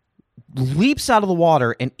Orca leaps out of the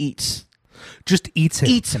water and eats. Just eats him.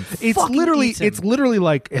 Eats him. It's Fucking literally eats him. it's literally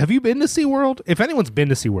like, have you been to SeaWorld? If anyone's been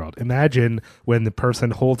to SeaWorld, imagine when the person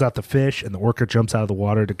holds out the fish and the orca jumps out of the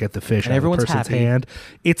water to get the fish And out of the everyone's person's happy. hand.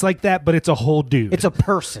 It's like that, but it's a whole dude. It's a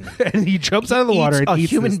person. And he jumps out of the water and a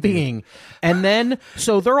eats human this dude. being. And then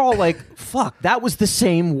so they're all like, fuck, that was the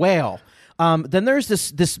same whale. Then there's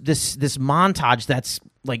this montage that's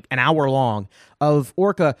like an hour long of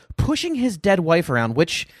Orca pushing his dead wife around,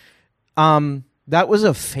 which that was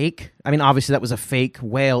a fake. I mean, obviously that was a fake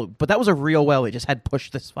whale, but that was a real whale. It just had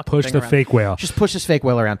pushed this fucking Push thing the around. fake whale. Just push this fake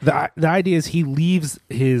whale around. The idea is he leaves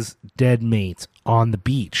his dead mate on the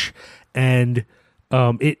beach, and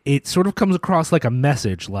it sort of comes across like a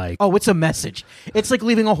message, like, Oh, it's a message. It's like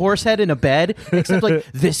leaving a horse head in a bed, except like,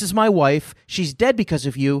 this is my wife. She's dead because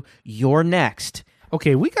of you. You're next.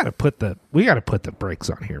 okay, we gotta put the brakes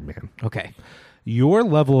on here, man. Okay. Your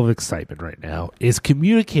level of excitement right now is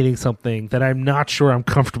communicating something that I'm not sure I'm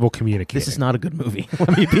comfortable communicating. This is not a good movie.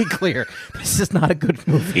 Let me be clear. This is not a good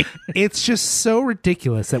movie. It's just so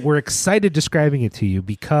ridiculous that we're excited describing it to you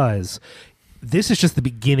because this is just the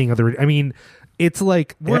beginning of the. I mean, it's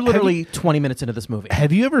like We're literally 20 minutes into this movie.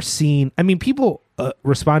 Have you ever seen? I mean, people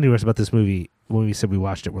respond to us about this movie when we said we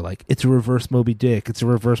watched it. We're like, it's a reverse Moby Dick. It's a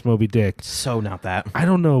reverse Moby Dick. So not that. I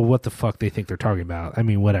don't know what the fuck they think they're talking about. I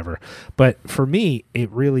mean, whatever. But for me, it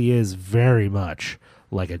really is very much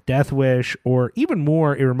like a Death Wish, or even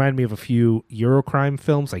more, it reminded me of a few Eurocrime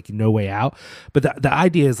films like No Way Out. But the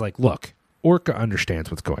idea is like, look, Orca understands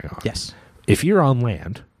what's going on. Yes. If you're on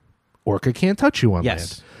land, Orca can't touch you on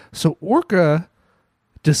Yes. land. So Orca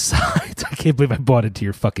decides, I can't believe I bought into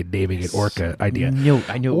your fucking naming it Orca idea. No,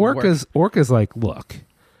 I knew it would work. Orca's like, look,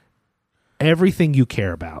 everything you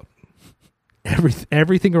care about,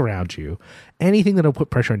 everything around you, anything that'll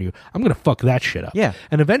put pressure on you, I'm gonna fuck that shit up. Yeah.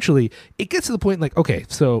 And eventually it gets to the point like, okay,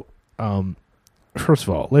 so first of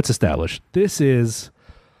all, let's establish this is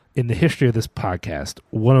in the history of this podcast,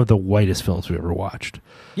 one of the whitest films we ever watched.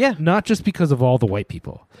 Yeah. Not just because of all the white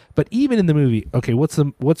people, but even in the movie. Okay, what's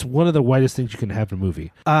one of the whitest things you can have in a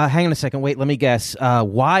movie? Hang on a second. Wait, let me guess.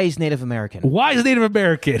 Wise Native American. Wise Native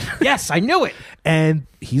American. Yes, I knew it. And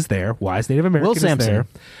he's there. Wise Native American Will is Sampson. there.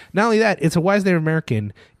 Not only that, it's a wise Native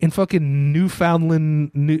American in fucking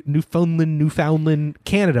Newfoundland,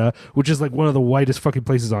 Canada, which is like one of the whitest fucking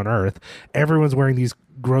places on earth. Everyone's wearing these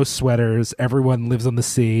gross sweaters. Everyone lives on the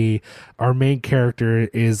sea. Our main character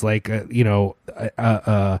is like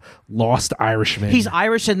a lost Irishman. He's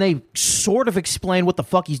Irish, and they sort of explain what the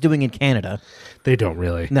fuck he's doing in Canada. They don't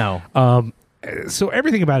really. No. So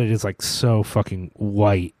everything about it is like so fucking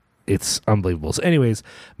white. It's unbelievable. So anyways,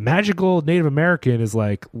 magical Native American is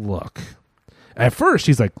like, look. At first,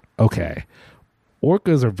 he's like, okay,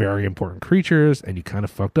 orcas are very important creatures, and you kind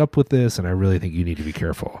of fucked up with this, and I really think you need to be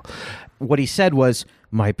careful. What he said was,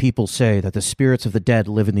 my people say that the spirits of the dead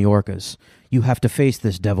live in the orcas. You have to face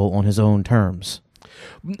this devil on his own terms.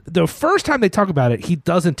 The first time they talk about it, he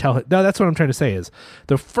doesn't tell him. No, that's what I'm trying to say is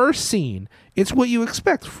the first scene, it's what you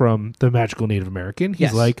expect from the magical Native American.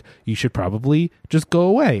 He's like, you should probably just go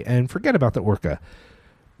away and forget about the orca.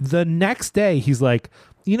 The next day, he's like,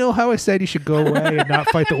 you know how I said you should go away and not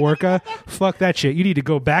fight the orca? Fuck that shit. You need to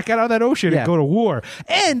go back out of that ocean and go to war.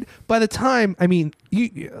 And by the time, I mean,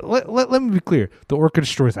 let me be clear. The orca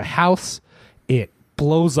destroys a house. It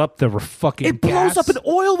blows up the fucking It blows gas. up an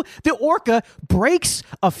oil. The orca breaks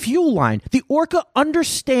a fuel line. The orca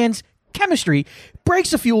understands chemistry,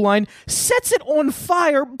 breaks a fuel line, sets it on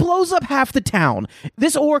fire, blows up half the town.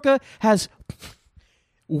 This orca has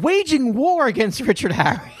waging war against Richard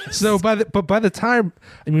Harris. So by the time,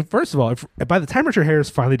 I mean, first of all, by the time Richard Harris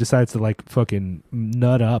finally decides to like fucking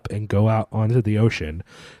nut up and go out onto the ocean,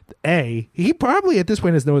 he probably at this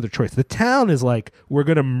point has no other choice. The town is like, we're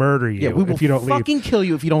gonna murder you if you don't leave. Fucking kill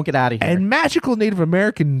you if you don't get out of here. And magical Native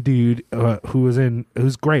American dude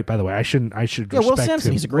who's great, by the way. I should respect Will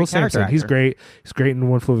Sampson. him. He's a great Will character Sampson. He's actor. great. He's great in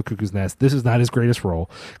One Flew Over the Cuckoo's Nest. This is not his greatest role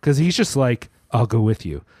because he's just like, I'll go with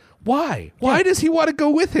you. Why? Why does he want to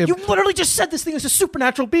go with him? You literally just said this thing is a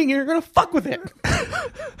supernatural being and you're going to fuck with it.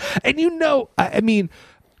 And I mean,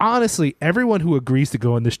 honestly, everyone who agrees to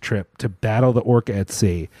go on this trip to battle the orca at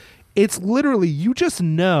sea, it's literally, you just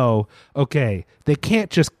know, okay, they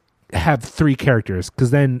can't just have 3 characters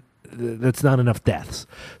because then that's not enough deaths.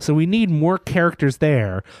 So we need more characters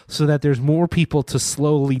there so that there's more people to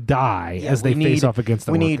slowly die as they face off against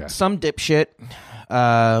the orca. We need some dipshit,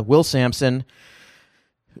 Will Sampson.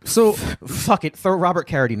 So fuck it, throw Robert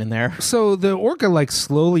Carradine in there. So the orca like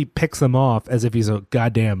slowly picks them off as if he's a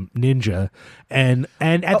goddamn ninja, and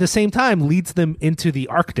at the same time leads them into the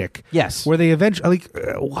Arctic. Yes, where they eventually.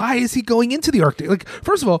 Why is he going into the Arctic? Like,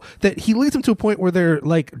 first of all, that he leads them to a point where they're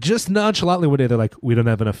like just nonchalantly one day they're like, we don't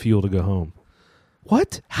have enough fuel to go home.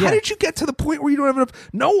 What? How did you get to the point where you don't have enough?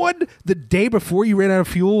 No one, the day before you ran out of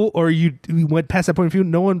fuel or you went past that point of fuel,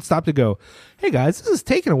 no one stopped to go, hey guys, this is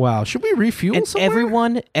taking a while. Should we refuel and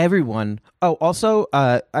somewhere? Everyone. Oh, also,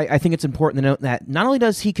 I think it's important to note that not only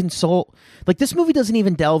does he consult, like this movie doesn't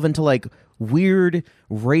even delve into like weird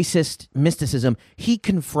racist mysticism. He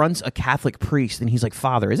confronts a Catholic priest and he's like,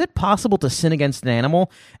 Father, is it possible to sin against an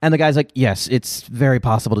animal? And the guy's like, yes, it's very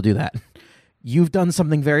possible to do that. You've done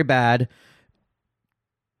something very bad.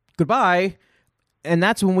 Goodbye. And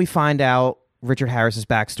that's when we find out Richard Harris's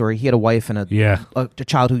backstory. He had a wife and a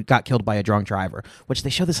child who got killed by a drunk driver, which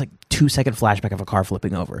they show this like 2-second flashback of a car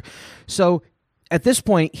flipping over. So at this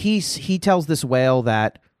point, he tells this whale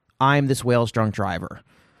that I'm this whale's drunk driver.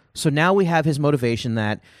 So now we have his motivation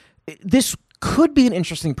that this could be an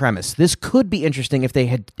interesting premise. This could be interesting if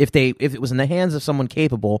it was in the hands of someone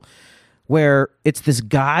capable, where it's this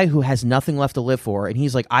guy who has nothing left to live for, and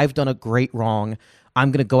he's like, I've done a great wrong.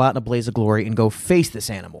 I'm going to go out in a blaze of glory and go face this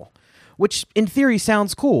animal, which in theory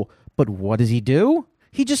sounds cool. But what does he do?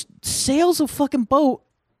 He just sails a fucking boat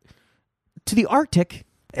to the Arctic.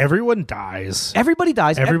 Everyone dies. Everybody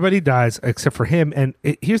dies. Everybody dies except for him. And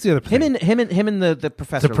here's the other thing. Him and the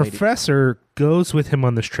professor. The professor goes with him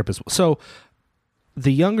on this trip as well. So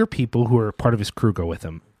the younger people who are part of his crew go with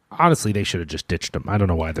him. Honestly, they should have just ditched him. I don't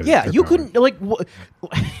know why they're. Yeah, you couldn't like.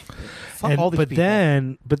 Fuck all these but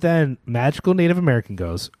people. But then, magical Native American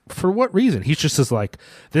goes. For what reason? He's just as like,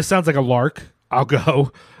 this sounds like a lark. I'll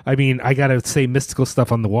go. I mean, I gotta say mystical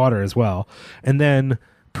stuff on the water as well. And then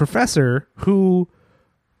Professor, who,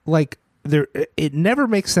 like, it never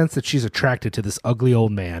makes sense that she's attracted to this ugly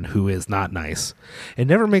old man who is not nice. It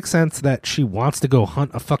never makes sense that she wants to go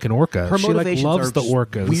hunt a fucking orca. Her she like motivations loves are the just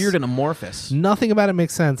orcas. weird and amorphous. Nothing about it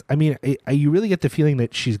makes sense. I mean, you really get the feeling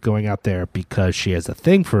that she's going out there because she has a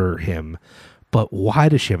thing for him, But why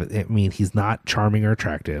does she have it? I mean, he's not charming or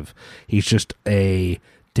attractive. He's just a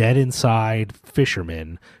dead inside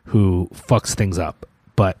fisherman who fucks things up.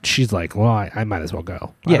 But she's like, well, I might as well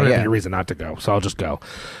go. I don't have any reason not to go, so I'll just go.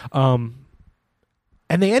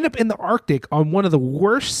 And they end up in the Arctic on one of the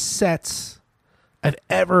worst sets I've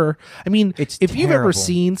ever. I mean, It's if you've ever terrible.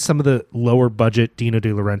 seen some of the lower budget Dino De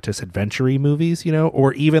Laurentiis adventure movies, you know,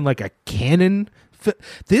 or even like a canon,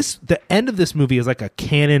 the end of this movie is like a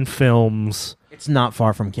Canon Films. It's not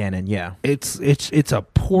far from canon. Yeah. It's a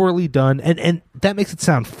poorly done, and that makes it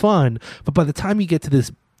sound fun. But by the time you get to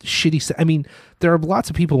this shitty, I mean, there are lots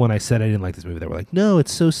of people when I said I didn't like this movie that were like, no,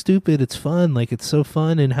 it's so stupid, it's fun, like it's so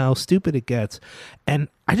fun and how stupid it gets. And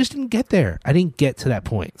I just didn't get there. I didn't get to that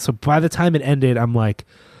point. So by the time it ended, I'm like,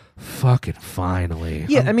 fucking finally.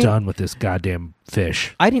 Yeah, I'm I mean- done with this goddamn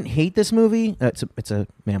fish. I didn't hate this movie. It's a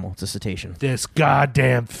mammal. It's a cetacean. This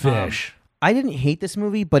goddamn fish. I didn't hate this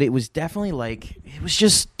movie, but it was definitely like, it was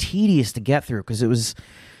just tedious to get through because it was,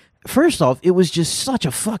 first off, it was just such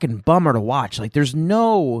a fucking bummer to watch. Like, there's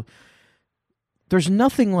nothing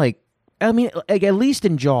like, I mean, like, at least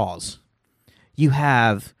in Jaws, you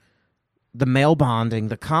have the male bonding,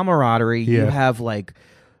 the camaraderie, you have like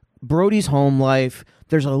Brody's home life,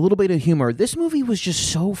 there's a little bit of humor. This movie was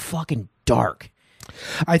just so fucking dark.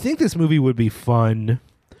 I think this movie would be fun.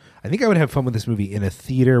 I think I would have fun with this movie in a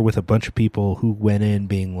theater with a bunch of people who went in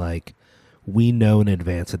being like, we know in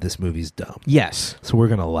advance that this movie's dumb. Yes. So we're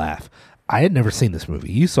going to laugh. I had never seen this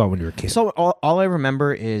movie. You saw it when you were a kid. So all I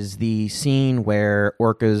remember is the scene where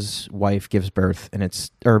Orca's wife gives birth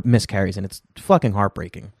or miscarries, and it's fucking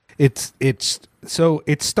heartbreaking. So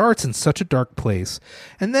it starts in such a dark place,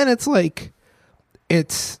 and then it's like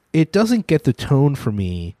it doesn't get the tone for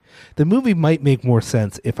me. The movie might make more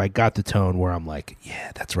sense if I got the tone where I'm like,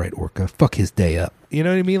 yeah, that's right, Orca, fuck his day up. You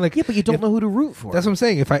know what I mean? Like, Yeah, but you don't know who to root for. That's what I'm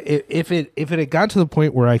saying. If it had gotten to the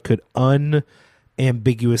point where I could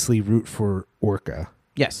unambiguously root for Orca,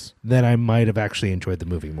 Yes. then I might have actually enjoyed the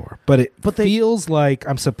movie more. But it feels like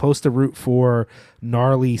I'm supposed to root for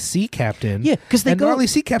Gnarly Sea Captain. Yeah, 'cause they go- Gnarly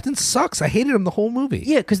Sea Captain sucks. I hated him the whole movie.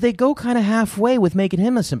 Yeah, because they go kind of halfway with making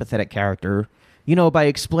him a sympathetic character, you know, by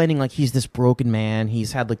explaining like he's this broken man.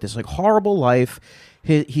 He's had like this like horrible life.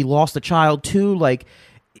 He lost a child too. Like,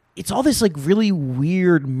 it's all this like really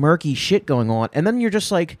weird, murky shit going on. And then you're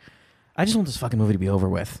just like, I just want this fucking movie to be over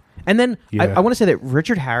with. And then Yeah. I want to say that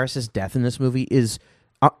Richard Harris's death in this movie is,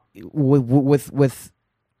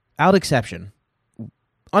 without exception,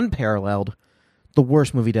 unparalleled, the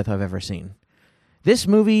worst movie death I've ever seen. This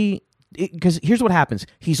movie, because here's what happens.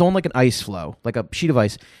 He's on like an ice floe, like a sheet of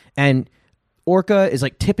ice, and Orca is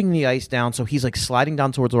like tipping the ice down, so he's like sliding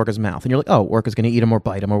down towards Orca's mouth. And you're like, oh, Orca's going to eat him or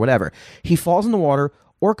bite him or whatever. He falls in the water.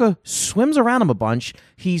 Orca swims around him a bunch.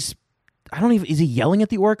 Is he yelling at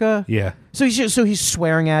the orca? Yeah. So he's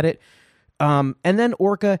swearing at it. And then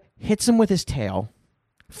Orca hits him with his tail,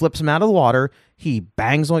 flips him out of the water. He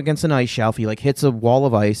bangs against an ice shelf. He like hits a wall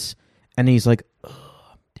of ice, and he's like, oh,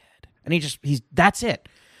 I'm dead. And that's it.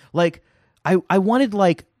 Like, I wanted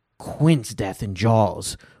like Quint's death in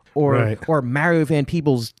Jaws. Or Mario Van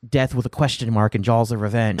Peebles' death with a question mark in Jaws of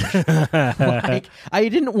Revenge. Like, I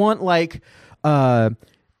didn't want like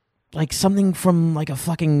something from like a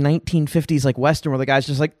fucking 1950s like Western where the guy's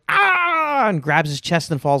just like, ah, and grabs his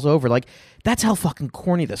chest and falls over. Like, that's how fucking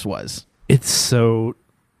corny this was. It's so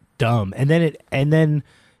dumb. And then it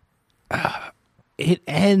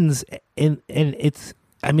ends and it's,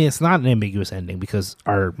 I mean, it's not an ambiguous ending because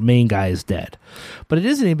our main guy is dead, but it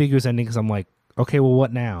is an ambiguous ending because I'm like, okay, well,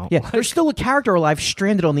 what now? Yeah, there's still a character alive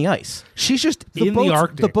stranded on the ice. She's just in the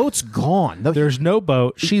Arctic. The boat's gone. There's no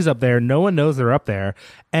boat. She's up there. No one knows they're up there.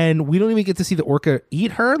 And we don't even get to see the orca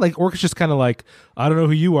eat her. Like, Orca's just kind of like, I don't know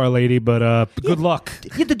who you are, lady, but good luck.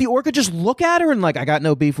 Yeah, did the orca just look at her and like, I got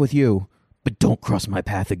no beef with you, but don't cross my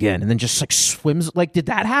path again, and then just like swims? Like, did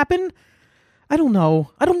that happen? I don't know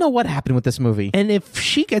what happened with this movie. And if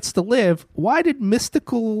she gets to live, why did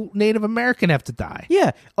mystical Native American have to die?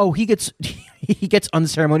 Yeah. Oh, he gets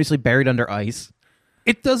unceremoniously buried under ice.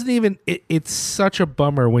 It doesn't even. It's such a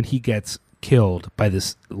bummer when he gets killed by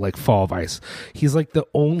this like fall of ice. He's like the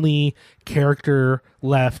only character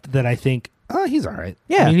left that I think, oh, he's all right.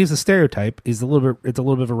 Yeah. I mean, he's a stereotype. It's a little bit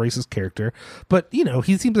of a racist character, but you know,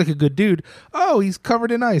 he seems like a good dude. Oh, he's covered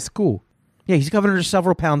in ice. Cool. Yeah, he's covered under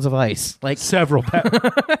several pounds of ice. Like several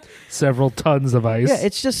tons of ice. Yeah,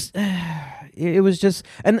 it's just it was just,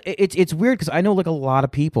 and it's weird because I know like a lot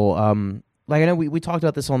of people. Like I know we talked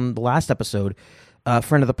about this on the last episode. A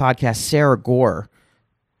friend of the podcast, Sarah Gore,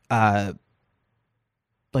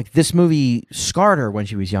 like this movie scarred her when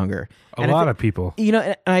she was younger. A lot of people. You know,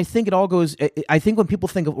 and I think it all goes. I think when people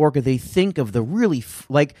think of Orca, they think of the really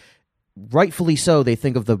like, rightfully so, they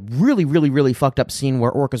think of the really, really, really fucked up scene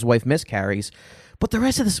where Orca's wife miscarries. But the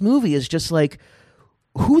rest of this movie is just like,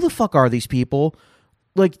 who the fuck are these people?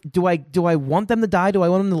 Like, do I want them to die? Do I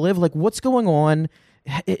want them to live? Like, what's going on?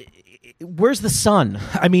 Where's the sun?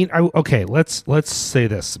 I mean, okay, let's say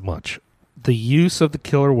this much: the use of the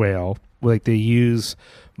killer whale, like they use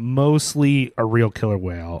mostly a real killer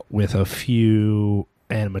whale with a few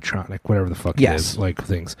animatronic, whatever the fuck it is, like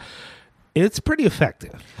things. It's pretty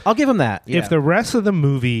effective. I'll give him that. Yeah. If the rest of the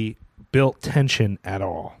movie built tension at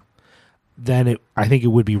all, then I think it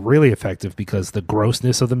would be really effective, because the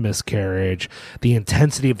grossness of the miscarriage, the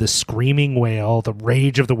intensity of the screaming whale, the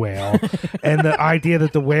rage of the whale, and the idea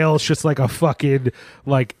that the whale is just like a fucking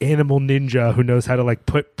like animal ninja who knows how to like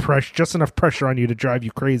put just enough pressure on you to drive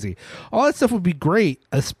you crazy. All that stuff would be great,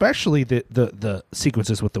 especially the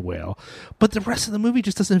sequences with the whale. But the rest of the movie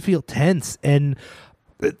just doesn't feel tense. And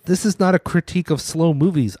this is not a critique of slow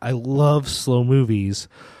movies. I love slow movies.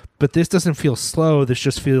 But this doesn't feel slow. This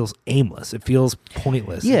just feels aimless. It feels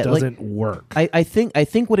pointless. Yeah, it doesn't work. I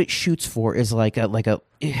think what it shoots for is I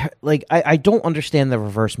don't understand the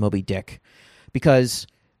reverse Moby Dick, because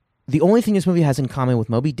the only thing this movie has in common with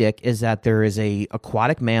Moby Dick is that there is a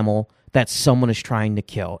aquatic mammal that someone is trying to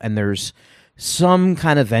kill, and there's some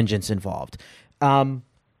kind of vengeance involved.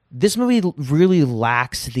 This movie really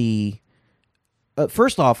lacks the.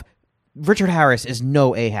 First off, Richard Harris is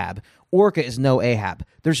no Ahab. Orca is no Ahab.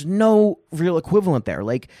 There's no real equivalent there.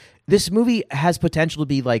 Like, this movie has potential to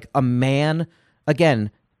be like a man.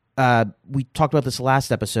 Again, we talked about this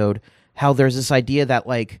last episode, how there's this idea that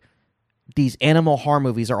like these animal horror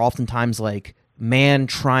movies are oftentimes like man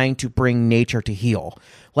trying to bring nature to heel.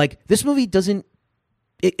 Like, this movie doesn't.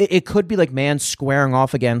 It could be like man squaring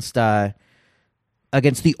off against the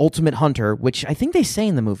ultimate hunter, which I think they say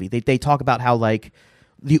in the movie. They talk about how like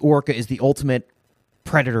the orca is the ultimate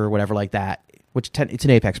predator or whatever like that, which it's an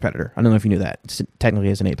apex predator. I don't know if you knew that. It technically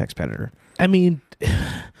is an apex predator. I mean,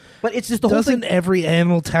 but it's just the whole thing. Doesn't every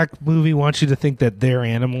animal attack movie want you to think that their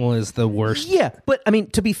animal is the worst? Yeah, but I mean,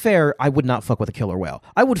 to be fair, I would not fuck with a killer whale.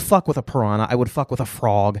 I would fuck with a piranha. I would fuck with a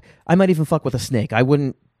frog. I might even fuck with a snake. I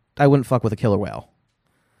wouldn't fuck with a killer whale.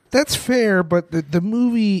 That's fair, but the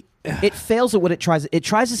movie, it fails at what it tries. It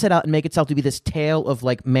tries to set out and make itself to be this tale of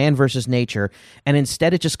like man versus nature, and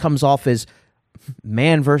instead it just comes off as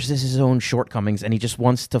man versus his own shortcomings, and he just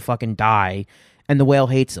wants to fucking die, and the whale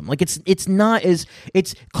hates him. Like, it's not as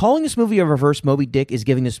it's calling this movie a reverse Moby Dick is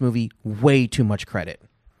giving this movie way too much credit.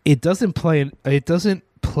 It doesn't play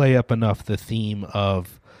up enough the theme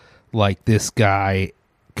of like this guy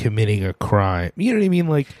committing a crime. You know what I mean?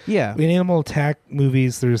 Like, yeah, in animal attack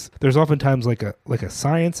movies, there's oftentimes like a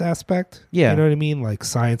science aspect. Yeah, you know what I mean? Like,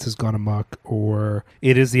 science has gone amok, or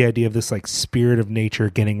it is the idea of this like spirit of nature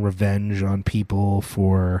getting revenge on people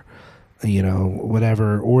for, you know,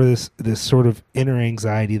 whatever, or this sort of inner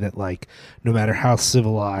anxiety that like no matter how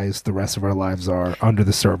civilized the rest of our lives are, under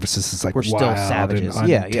the surface this is like we're wild still savages, and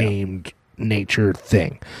untamed nature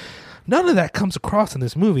thing. None of that comes across in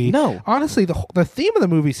this movie. No. Honestly, the theme of the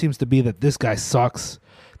movie seems to be that this guy sucks,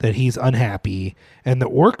 that he's unhappy, and the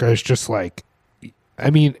orca is just like, I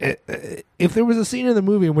mean, if there was a scene in the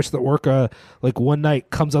movie in which the orca, like, one night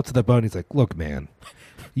comes up to the boat and he's like, look, man,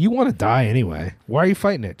 you want to die anyway. Why are you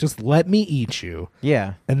fighting it? Just let me eat you.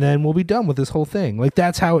 Yeah. And then we'll be done with this whole thing. Like,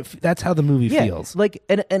 that's how the movie feels. Like,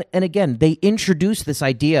 and again, they introduce this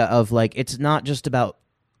idea of, like, it's not just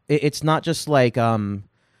like,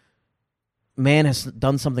 man has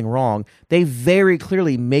done something wrong. They very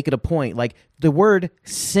clearly make it a point. Like, the word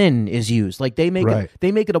sin is used. Like, they make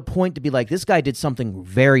it a point to be like, this guy did something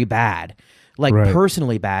very bad, like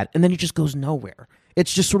personally bad, and then he just goes nowhere.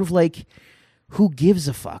 It's just sort of like, who gives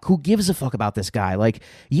a fuck? Who gives a fuck about this guy? Like,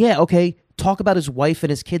 yeah, okay, talk about his wife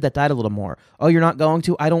and his kid that died a little more. Oh, you're not going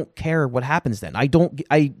to? I don't care what happens then.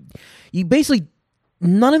 You basically,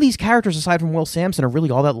 none of these characters aside from Will Sampson are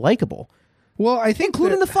really all that likable. Well, I think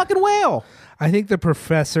including the fucking whale. I think the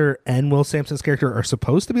professor and Will Sampson's character are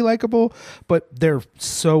supposed to be likable, but they're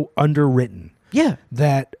so underwritten. Yeah,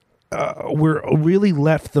 that we're really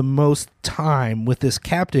left the most time with this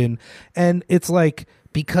captain, and it's like,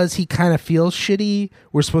 because he kind of feels shitty,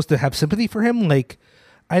 we're supposed to have sympathy for him. Like,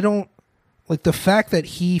 I don't like the fact that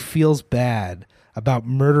he feels bad about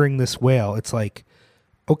murdering this whale. It's like,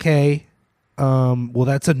 okay. Well,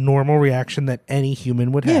 that's a normal reaction that any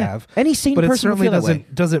human would have. Any sane person, but it certainly would feel that way.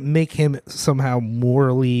 doesn't make him somehow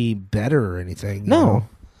morally better or anything. No, know?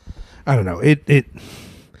 I don't know.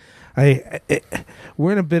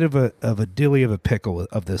 we're in a bit of a dilly of a pickle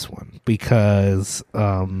of this one because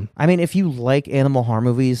I mean, if you like animal horror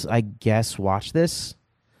movies, I guess watch this.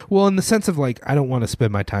 Well, in the sense of like, I don't want to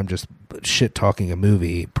spend my time just shit talking a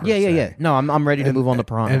movie. Yeah. No, I'm ready to move on to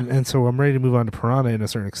Piranha, and so I'm ready to move on to Piranha in a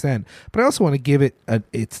certain extent. But I also want to give it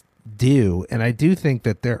its due, and I do think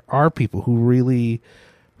that there are people who really,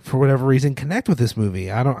 for whatever reason, connect with this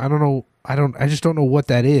movie. I just don't know what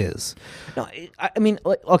that is. No, I mean,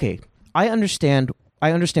 okay, I understand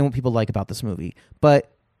what people like about this movie,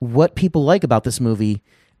 but what people like about this movie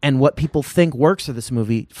and what people think works for this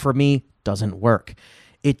movie, for me, doesn't work.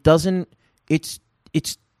 It doesn't. It's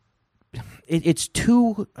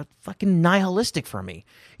too fucking nihilistic for me.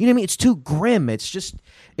 You know what I mean? It's too grim. It's just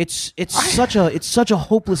it's such a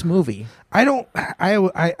hopeless movie.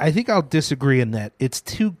 I think I'll disagree in that it's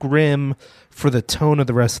too grim for the tone of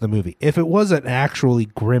the rest of the movie. If it was an actually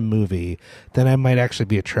grim movie, then I might actually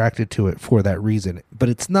be attracted to it for that reason. But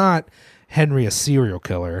it's not Henry a serial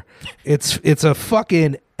killer. It's a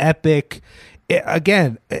fucking epic.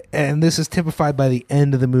 Again, and this is typified by the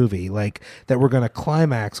end of the movie, like that we're going to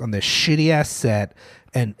climax on this shitty ass set,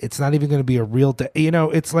 and it's not even going to be a real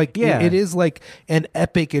it's like it is like an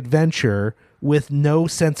epic adventure with no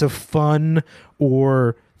sense of fun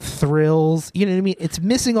or thrills. You know what I mean? It's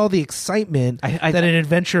missing all the excitement that an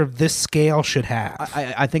adventure of this scale should have.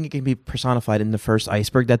 I think it can be personified in the first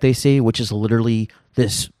iceberg that they see, which is literally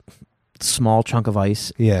this small chunk of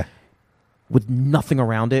ice. Yeah. With nothing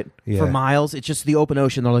around it for miles. It's just the open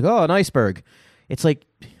ocean. They're like, oh, an iceberg. It's like,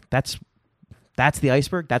 that's the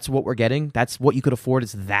iceberg. That's what we're getting. That's what you could afford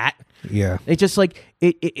is that. Yeah. It's just like,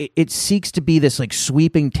 it seeks to be this like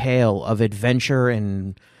sweeping tale of adventure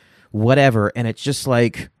and whatever. And it's just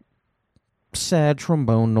like sad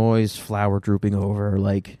trombone noise, flower drooping over.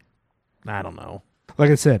 Like, I don't know.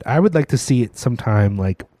 Like I said, I would like to see it sometime.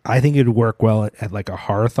 Like, I think it would work well at like a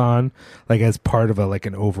horror-thon, like as part of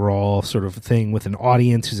an overall sort of thing with an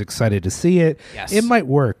audience who's excited to see it. Yes. It might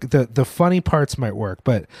work. The funny parts might work,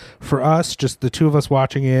 but for us, just the two of us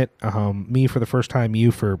watching it, me for the first time, you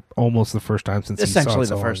for almost the first time since essentially you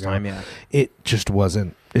saw it the first time, yeah. It just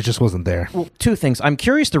wasn't there. Well, two things. I'm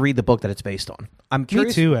curious to read the book that it's based on. I'm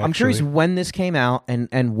curious. Me too, actually. I'm curious when this came out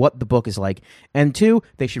and what the book is like. And two,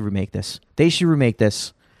 they should remake this. They should remake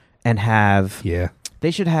this and have They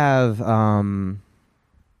should have Sam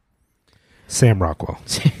Rockwell.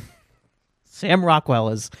 Sam Rockwell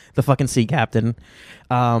is the fucking sea captain.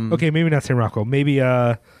 Okay, maybe not Sam Rockwell. Maybe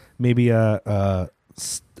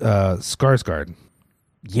Skarsgård.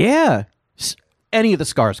 Yeah, any of the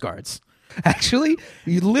Skarsgårds. Actually,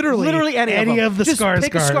 literally any of the Just Skarsgårds.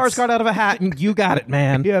 Pick a Skarsgård out of a hat and you got it,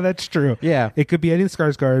 man. Yeah, that's true. Yeah, it could be any of the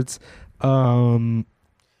Skarsgårds.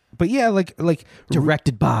 But yeah, like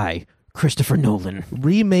directed by Christopher Nolan.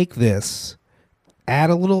 Remake this, add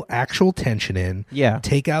a little actual tension in. Yeah.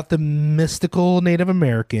 Take out the mystical Native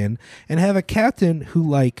American and have a captain who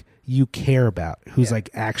like you care about, who's like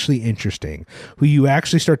actually interesting, who you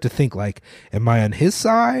actually start to think like, am I on his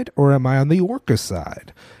side or am I on the orca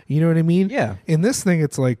side? You know what I mean? Yeah. In this thing,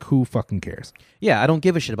 it's like, who fucking cares? Yeah, I don't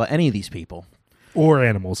give a shit about any of these people. Or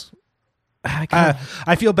animals. I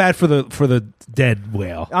feel bad for the dead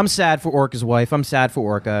whale. I'm sad for Orca's wife. I'm sad for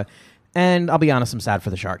Orca. And I'll be honest, I'm sad for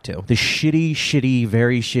the shark, too. The shitty,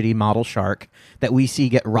 very shitty model shark that we see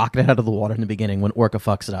get rocketed out of the water in the beginning when Orca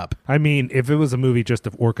fucks it up. I mean, if it was a movie just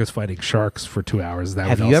of orcas fighting sharks for 2 hours, that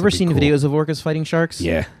would Have you ever seen cool. videos of orcas fighting sharks?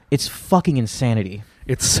 Yeah. It's fucking insanity.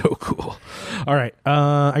 It's so cool. All right.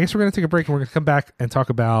 I guess we're going to take a break and we're going to come back and talk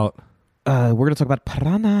about... we're going to talk about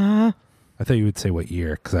Piranha. I thought you would say what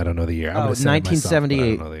year, because I don't know the year. I'm 1978.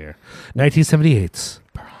 I don't know the year. 1978's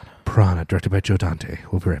Piranha, directed by Joe Dante.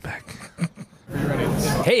 We'll be right back.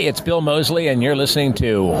 Hey, it's Bill Moseley, and you're listening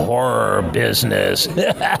to Horror Business.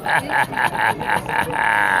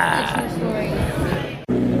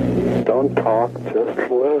 Don't talk, just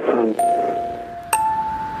listen.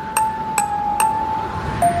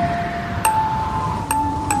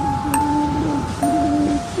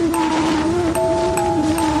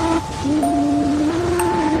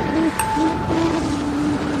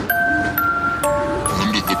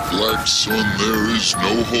 Black sun, there is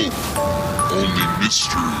no hope, only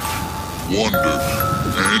mystery, wonder,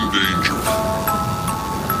 and danger.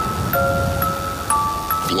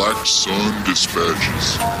 Black Sun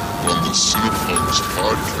Dispatches on the Cinepunks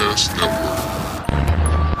Podcast Network.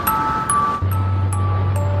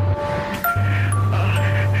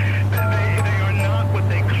 They are not what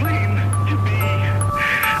they claim to be.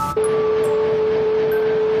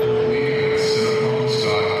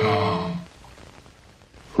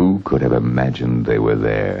 Who could have imagined they were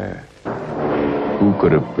there? Who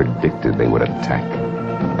could have predicted they would attack?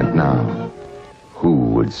 And now, who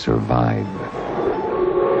would survive?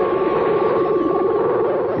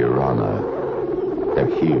 Piranha. They're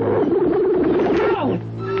here. No!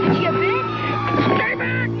 You bitch! Stay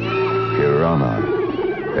back! Piranha.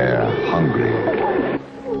 They're hungry.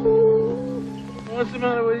 What's the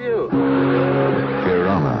matter with you?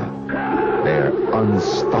 Piranha. They're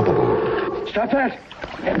unstoppable. Stop that!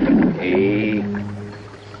 Hey,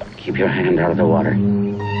 keep your hand out of the water.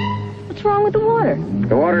 What's wrong with the water?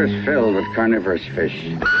 The water is filled with carnivorous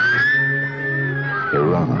fish.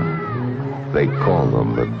 Piranha. They call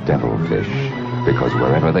them the devilfish because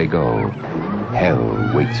wherever they go,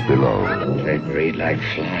 hell waits below. They breed like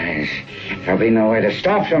flies. There'll be no way to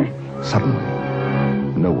stop them. Suddenly,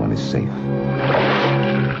 no one is safe.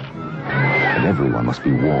 And everyone must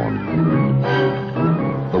be warned.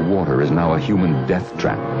 The water is now a human death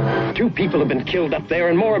trap. 2 people have been killed up there,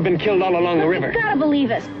 and more have been killed all along the river. You gotta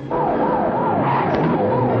believe us.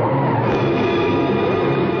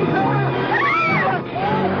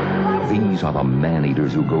 These are the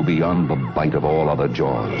man-eaters who go beyond the bite of all other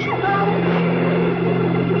jaws.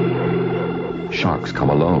 Sharks come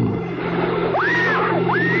alone.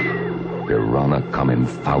 Piranha come in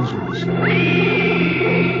thousands.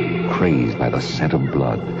 Crazed by the scent of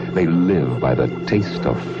blood, they live by the taste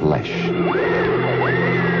of flesh.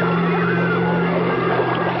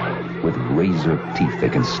 With razor teeth, they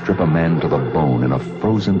can strip a man to the bone in a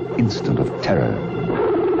frozen instant of terror.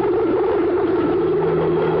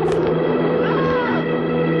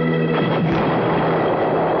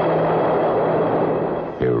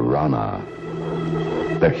 Piranha.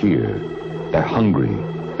 They're here. They're hungry.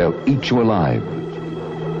 They'll eat you alive.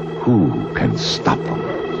 Who can stop them?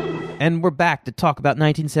 And we're back to talk about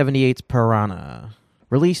 1978's Piranha.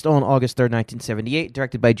 Released on August 3rd, 1978,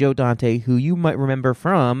 directed by Joe Dante, who you might remember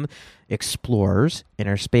from Explorers,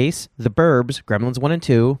 Inner Space, The Burbs, Gremlins 1 and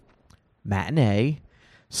 2, Matinee,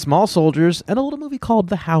 Small Soldiers, and a little movie called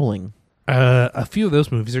The Howling. A few of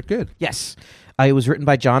those movies are good. Yes. It was written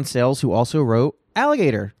by John Sayles, who also wrote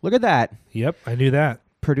Alligator. Look at that. Yep, I knew that.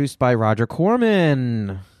 Produced by Roger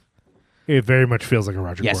Corman. It very much feels like a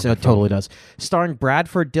Roger Corman Yes, it totally does. Starring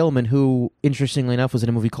Bradford Dillman, who, interestingly enough, was in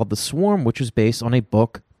a movie called The Swarm, which was based on a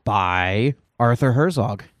book by Arthur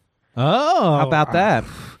Herzog. Oh. How about that?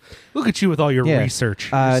 Look at you with all your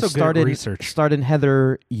research. You're so good at research. Starred in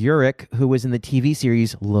Heather Urich, who was in the TV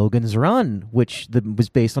series Logan's Run, which was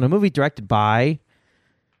based on a movie directed by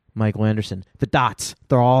Michael Anderson. The dots,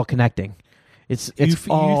 they're all connecting. It's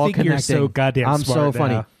all you think connecting. You're so goddamn I'm smart so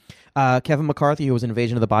now. funny. Kevin McCarthy, who was in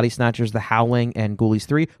Invasion of the Body Snatchers, The Howling, and Ghoulies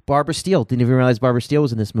 3. Barbara Steele. Didn't even realize Barbara Steele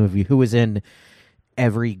was in this movie, who was in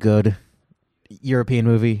every good European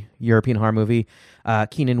horror movie.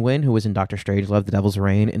 Keenan Wynn, who was in Doctor Strangelove, The Devil's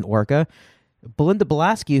Reign, and Orca. Belinda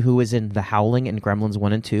Blasky, who was in The Howling and Gremlins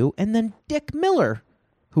 1 and 2. And then Dick Miller,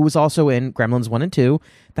 who was also in Gremlins 1 and 2,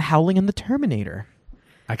 The Howling, and The Terminator.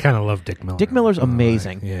 I kind of love Dick Miller. Dick Miller's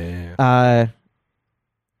amazing. Yeah.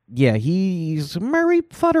 Yeah, he's Murray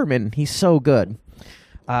Futterman. He's so good.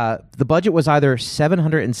 The budget was either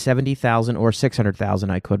 $770,000 or $600,000.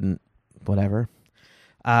 I couldn't, whatever.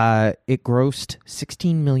 It grossed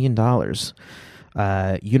 $16 million.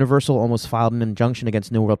 Universal almost filed an injunction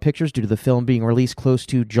against New World Pictures due to the film being released close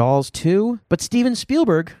to Jaws 2. But Steven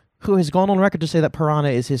Spielberg, who has gone on record to say that Piranha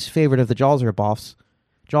is his favorite of the Jaws ripoffs,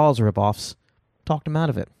 talked him out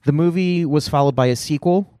of it. The movie was followed by a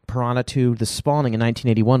sequel, Piranha 2: The Spawning, in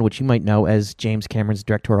 1981, which you might know as James Cameron's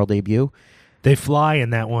directorial debut. They fly in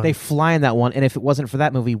that one. And if it wasn't for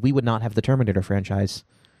that movie, we would not have the Terminator franchise.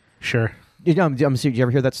 Sure. Did you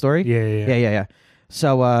ever hear that story? Yeah.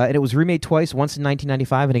 So, and it was remade twice, once in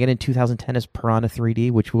 1995 and again in 2010 as Piranha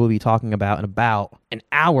 3D, which we'll be talking about in about an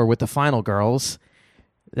hour with the final girls.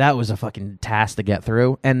 That was a fucking task to get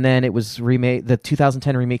through. And then it was remade. The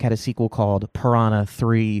 2010 remake had a sequel called Piranha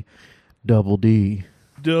 3 Double D.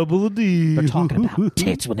 Double D. They're talking about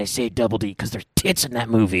tits when they say Double D because there's tits in that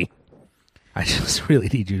movie. I just really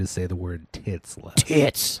need you to say the word tits less.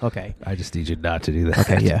 Tits. Okay. I just need you not to do that.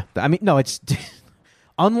 Okay, yeah. I mean, no, it's...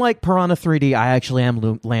 Unlike Piranha 3D, I actually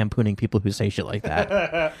am lampooning people who say shit like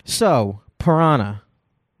that. So, Piranha.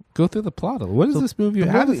 Go through the plot. What is this movie?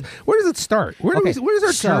 Where does it start? Where does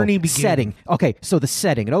our journey begin? Setting. Okay, so the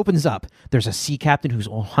setting. It opens up. There's a sea captain who's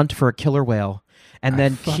on hunt for a killer whale. And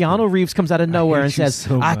then Keanu Reeves comes out of nowhere and says,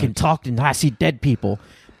 I can talk and I see dead people.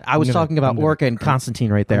 I was talking about Orca and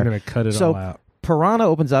Constantine right there. I'm going to cut it all out. Piranha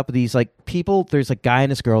opens up with these people. There's a guy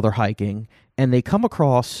and this girl. They're hiking. And they come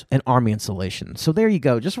across an army installation. So there you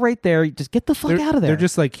go. Just right there. Just get the fuck out of there. They're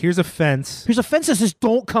just like, here's a fence. Here's a fence that says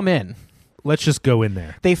don't come in. Let's just go in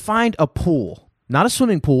there. They find a pool Not a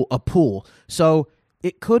swimming pool, a pool. So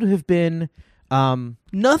it could have been...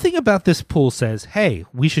 Nothing about this pool says, hey,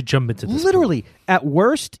 we should jump into this literally, pool. At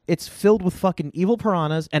worst, it's filled with fucking evil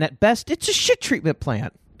piranhas, and at best, it's a shit treatment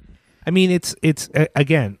plant. I mean, it's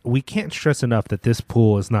again, we can't stress enough that this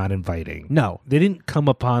pool is not inviting. No. They didn't come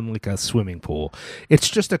upon like a swimming pool. It's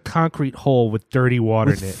just a concrete hole with dirty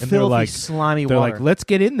water in it. And they're like, slimy they're water. like, let's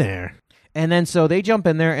get in there. And then so they jump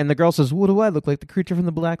in there, and the girl says, what do I look like, the creature from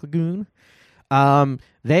the Black Lagoon?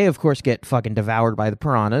 They, of course, get fucking devoured by the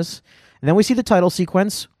piranhas. And then we see the title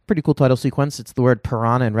sequence. Pretty cool title sequence. It's the word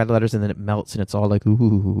piranha in red letters, and then it melts, and it's all like,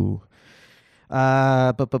 ooh.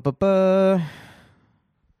 And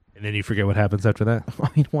then you forget what happens after that. I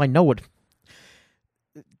mean, well, I know what...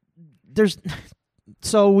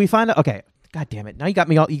 So we find out... Okay, God damn it. Now you got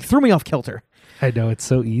me all... You threw me off kilter. I know, it's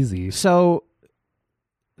so easy. So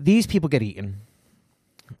these people get eaten.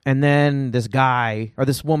 And then this guy, or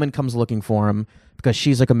this woman comes looking for him because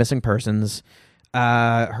she's like a missing persons.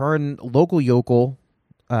 Her and local yokel,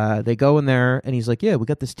 they go in there, and he's like, yeah, we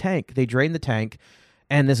got this tank. They drain the tank,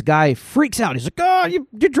 and this guy freaks out. He's like, oh, you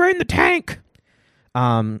drained the tank.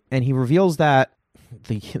 And he reveals that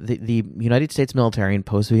the United States military in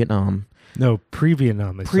post-Vietnam... No,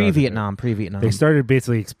 pre-Vietnam. Pre-Vietnam. They started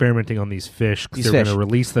basically experimenting on these fish because they were going to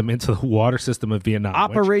release them into the water system of Vietnam.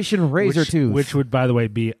 Operation Razortooth. Which would, by the way,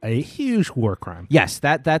 be a huge war crime. Yes,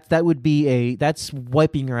 that would be that's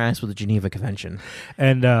wiping your ass with the Geneva Convention.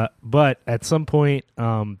 And but at some point,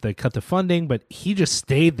 they cut the funding, but he just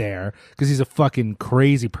stayed there because he's a fucking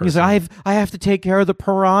crazy person. He's like, I have to take care of the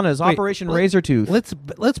piranhas. Wait, Operation Razortooth.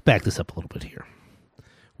 Let's back this up a little bit here.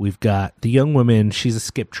 We've got the young woman. She's a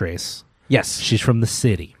skip trace. Yes. She's from the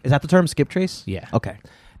city. Is that the term, skip trace? Yeah. Okay.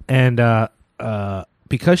 And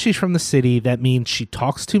because she's from the city, that means she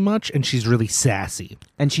talks too much and she's really sassy.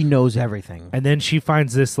 And she knows everything. And then she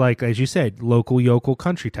finds this, like, as you said, local yokel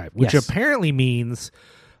country type, which apparently means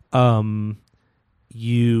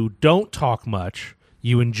you don't talk much,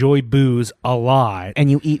 you enjoy booze a lot. And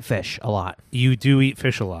you eat fish a lot. You do eat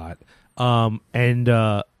fish a lot.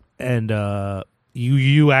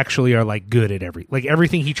 You actually are like good at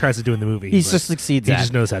everything he tries to do in the movie. He just succeeds at. He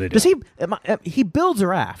just knows how to do. Does he builds a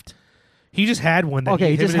raft? He just had one. That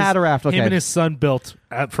he just had a raft. Okay. Him and his son built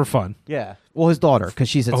for fun. Yeah. Well, his daughter, because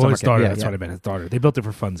she's at summer his daughter. camp. That's what I meant. His daughter. They built it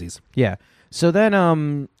for funsies. Yeah. So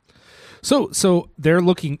then, So they're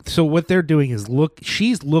looking. So what they're doing is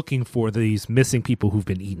she's looking for these missing people who've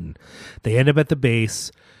been eaten. They end up at the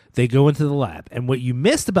base. They go into the lab, and what you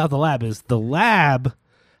missed about the lab is the lab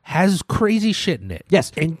has crazy shit in it.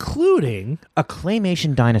 Yes. Including a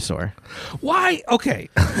claymation dinosaur. Why? Okay.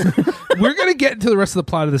 We're going to get into the rest of the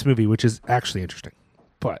plot of this movie, which is actually interesting.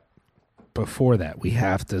 But before that, we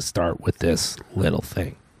have to start with this little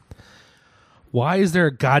thing. Why is there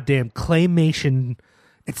a goddamn claymation?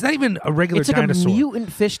 It's not even a regular dinosaur. It's like a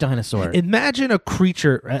mutant fish dinosaur. Imagine a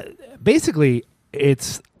creature. Basically,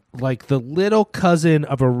 it's like the little cousin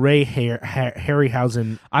of a Ray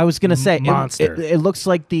Harryhausen. I was gonna say monster. It looks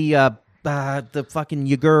like the fucking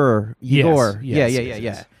Igor. Yes.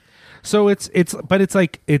 Yeah. So it's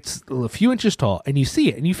a few inches tall, and you see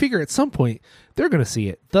it, and you figure at some point they're gonna see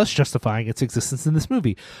it, thus justifying its existence in this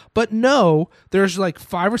movie. But no, there's like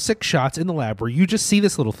 5 or 6 shots in the lab where you just see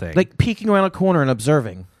this little thing, like peeking around a corner and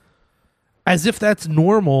observing, as if that's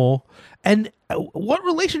normal. And what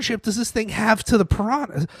relationship does this thing have to the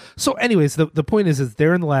piranha? So anyways, the point is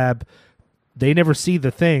they're in the lab. They never see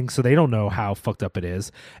the thing, so they don't know how fucked up it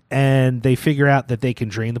is. And they figure out that they can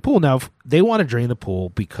drain the pool. Now, if they want to drain the pool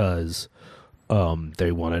because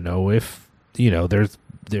they want to know if,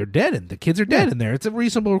 they're dead and the kids are dead in there. It's a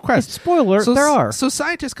reasonable request. Spoiler, there are. So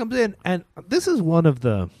scientist comes in, and this is one of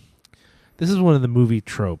the movie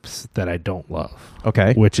tropes that I don't love.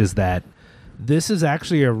 Okay. Which is that this is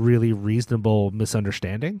actually a really reasonable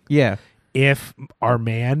misunderstanding. Yeah. If our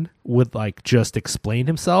man would just explain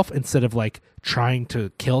himself instead of trying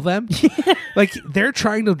to kill them. They're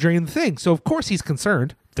trying to drain the thing. So of course he's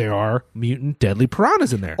concerned. There are mutant deadly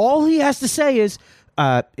piranhas in there. All he has to say is,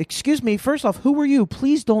 excuse me, first off, who are you?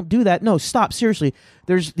 Please don't do that. No, stop. Seriously.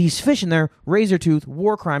 There's these fish in there, Razortooth,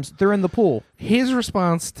 war crimes. They're in the pool. His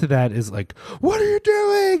response to that is what are you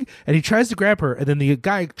doing? And he tries to grab her, and then the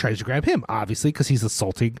guy tries to grab him, obviously, because he's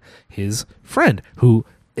assaulting his friend, who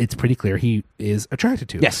it's pretty clear he is attracted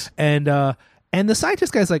to. Yes. And the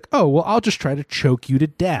scientist guy's like, oh, well, I'll just try to choke you to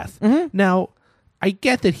death. Mm-hmm. Now, I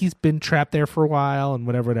get that he's been trapped there for a while and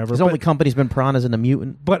whatever. His only company's been piranhas and the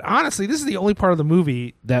mutant. But honestly, this is the only part of the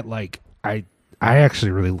movie that I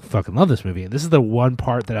actually really fucking love this movie. And this is the one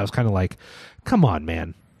part that I was kind of like, come on,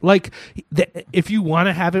 man. Like, if you want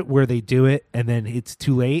to have it where they do it and then it's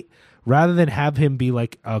too late, rather than have him be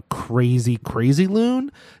like a crazy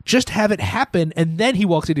loon, just have it happen, and then he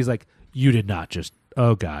walks in, he's like, you did not just,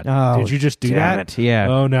 oh God, did you just do that? Yeah.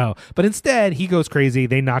 Oh no. But instead, he goes crazy,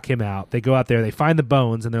 they knock him out, they go out there, they find the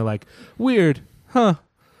bones, and they're like, weird, huh?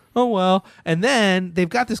 Oh well. And then they've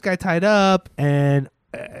got this guy tied up, and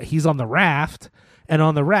he's on the raft, and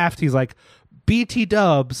on the raft, he's like, BT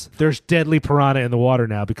Dubs, there's deadly piranha in the water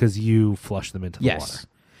now because you flushed them into the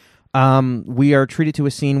water. We are treated to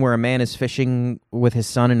a scene where a man is fishing with his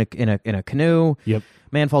son in a canoe. Yep.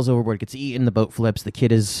 Man falls overboard, gets eaten. The boat flips. The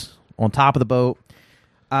kid is on top of the boat.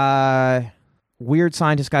 Weird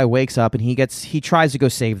scientist guy wakes up and he tries to go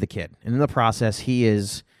save the kid, and in the process, he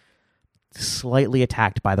is slightly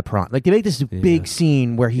attacked by the piranha. Like, they make this big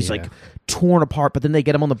scene where he's like torn apart, but then they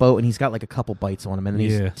get him on the boat and he's got like a couple bites on him, and then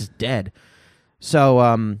he's just dead.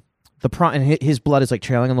 So the piranha, and his blood is like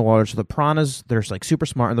trailing on the water. So the piranhas, they're like super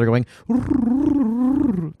smart, and they're going.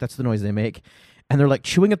 That's the noise they make, and they're like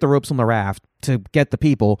chewing at the ropes on the raft to get the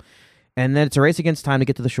people. And then it's a race against time to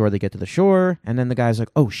get to the shore. They get to the shore, and then the guy's like,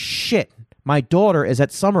 "Oh shit, my daughter is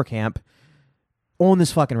at summer camp on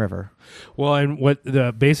this fucking river." Well, and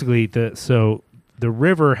so the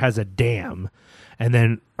river has a dam, and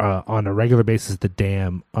then on a regular basis, the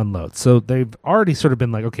dam unloads. So they've already sort of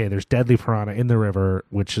been like, okay, there's deadly piranha in the river,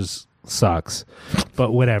 which sucks,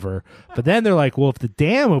 but whatever. But then they're like, well, if the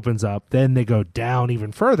dam opens up, then they go down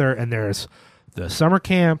even further, and there's the summer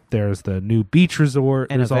camp, there's the new beach resort,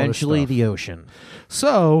 and eventually all this stuff. The ocean.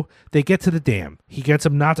 So they get to the dam. He gets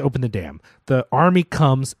them not to open the dam. The army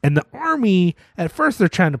comes, and the army, at first they're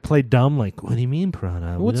trying to play dumb, like, what do you mean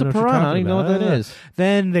piranha? What's a piranha? I don't even know what that is.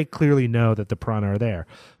 Then they clearly know that the piranha are there.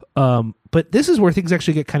 But this is where things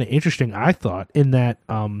actually get kind of interesting, I thought, in that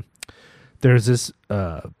there's this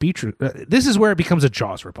beach. This is where it becomes a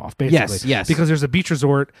Jaws ripoff, basically. Yes. Because there's a beach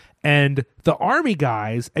resort, and the army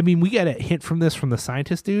guys, I mean, we get a hint from this from the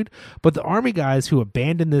scientist dude, but the army guys who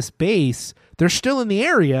abandoned this base, they're still in the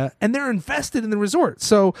area, and they're invested in the resort.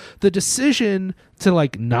 So the decision to,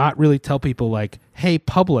 like, not really tell people, like, hey,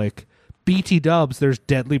 public, BT Dubs, there's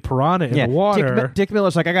deadly piranha in the water. Dick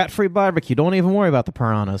Miller's like, I got free barbecue. Don't even worry about the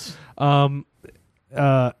piranhas. The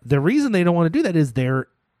reason they don't want to do that is they're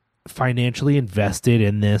financially invested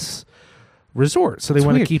in this resort, so they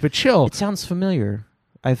want to keep it chill. It sounds familiar.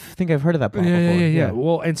 I think I've heard of that before. Yeah.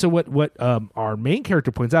 Well, and so what our main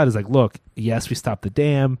character points out is like, look, yes, we stopped the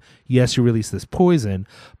dam. Yes, you release this poison,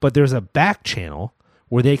 but there's a back channel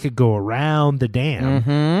where they could go around the dam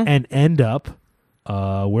and end up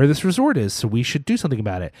where this resort is. So we should do something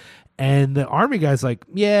about it. And the army guy's like,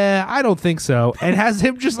 yeah, I don't think so, and has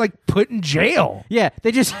him just like put in jail. Yeah,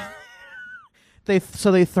 they just they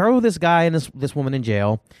throw this guy and this woman in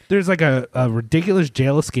jail. There's like a ridiculous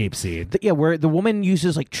jail escape scene. Where the woman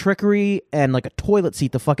uses like trickery and like a toilet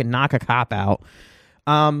seat to fucking knock a cop out.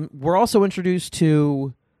 We're also introduced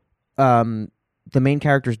to the main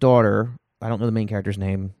character's daughter. I don't know the main character's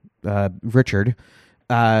name. Richard,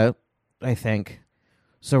 I think.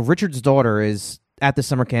 So Richard's daughter is at the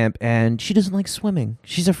summer camp, and she doesn't like swimming.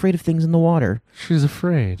 She's afraid of things in the water. She's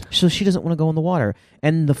afraid. So she doesn't want to go in the water.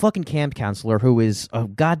 And the fucking camp counselor, who is a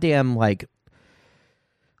goddamn, like,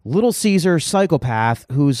 Little Caesar psychopath,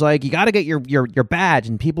 who's like, you got to get your badge,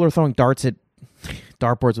 and people are throwing darts at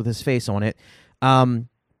dartboards with his face on it.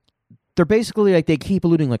 They're basically, like, they keep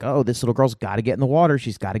alluding, like, oh, this little girl's got to get in the water.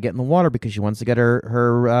 She's got to get in the water because she wants to get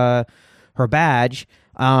her badge.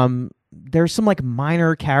 There's some like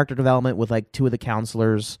minor character development with like two of the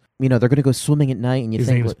counselors. You know, they're going to go swimming at night, and his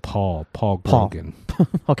name is Paul Grogan.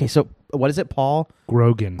 Okay, so what is it? Paul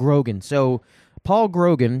Grogan. So Paul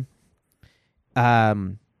Grogan,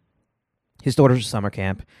 his daughter's at summer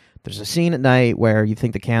camp. There's a scene at night where you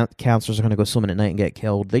think the counselors are going to go swimming at night and get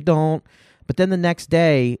killed. They don't. But then the next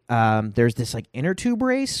day, there's this like inner tube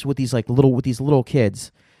race with these little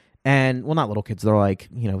kids, and well, not little kids. They're like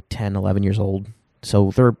 10, 11 years old.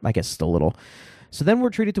 So they're, I guess, still little. So then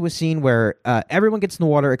we're treated to a scene where everyone gets in the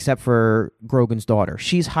water except for Grogan's daughter.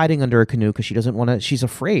 She's hiding under a canoe because she doesn't want to. She's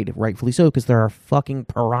afraid, rightfully so, because there are fucking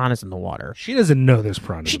piranhas in the water. She doesn't know there's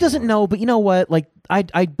piranhas. She doesn't know, but you know what? Like, I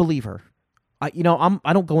believe her. I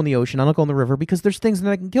don't go in the ocean. I don't go in the river because there's things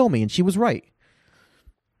that can kill me, and she was right.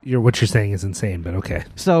 What you're saying is insane, but okay.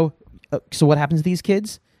 So what happens to these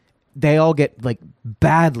kids? They all get like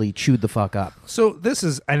badly chewed the fuck up. So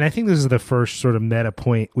I think this is the first sort of meta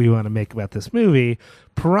point we want to make about this movie.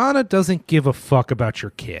 Piranha doesn't give a fuck about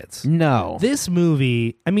your kids. No. This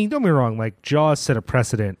movie, I mean, don't be wrong, like Jaws set a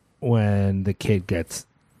precedent when the kid gets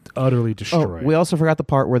utterly destroyed. Oh, we also forgot the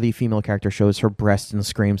part where the female character shows her breasts and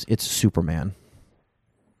screams, "It's Superman."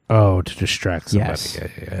 Oh, to distract somebody. Yes.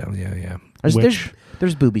 Yeah.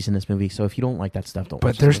 There's boobies in this movie, so if you don't like that stuff, don't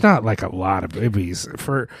watch But there's it. not like a lot of boobies.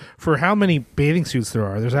 For how many bathing suits there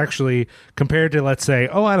are, there's actually, compared to, let's say,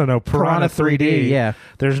 I don't know, Piranha 3D, yeah.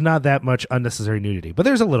 there's not that much unnecessary nudity. But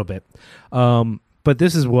there's a little bit. But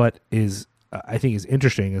this is what is, I think is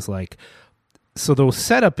interesting, is like, so the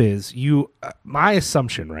setup is, my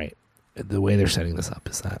assumption, right, the way they're setting this up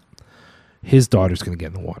is that his daughter's going to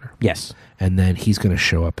get in the water. Yes. And then he's going to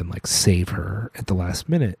show up and like save her at the last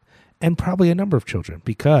minute. And probably a number of children,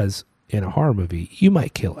 because in a horror movie, you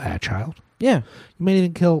might kill a child. Yeah. You might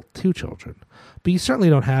even kill 2 children. But you certainly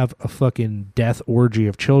don't have a fucking death orgy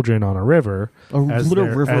of children on a river. A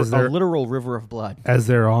literal river of blood. As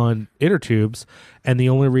they're on inner tubes. And the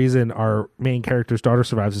only reason our main character's daughter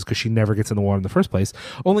survives is because she never gets in the water in the first place.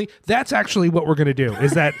 Only that's actually what we're going to do,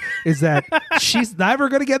 is that she's never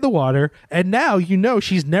going to get in the water. And now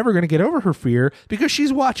she's never going to get over her fear because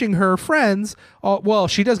she's watching her friends. Well,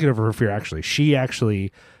 she does get over her fear, actually.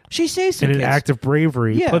 She saves some in an kids. act of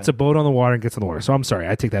bravery, Yeah. puts a boat on the water and gets in the water. So I'm sorry,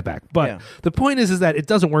 I take that back. But the point is that it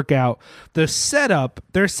doesn't work out. The setup,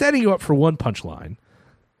 they're setting you up for one punchline.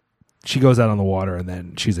 She goes out on the water and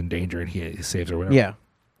then she's in danger and he saves her, whatever. Yeah.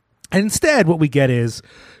 And instead, what we get is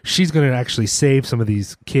she's going to actually save some of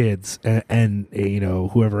these kids and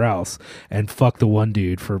whoever else, and fuck the one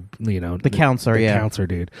dude for the counselor, counselor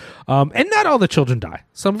dude. And not all the children die.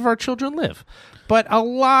 Some of our children live, but a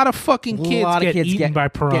lot of fucking kids get eaten by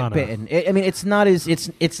piranha. Get bitten. I mean,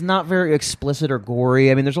 it's not very explicit or gory.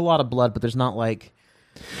 I mean, there's a lot of blood, but there's not like.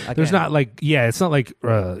 There's not like it's not like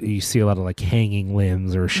you see a lot of like hanging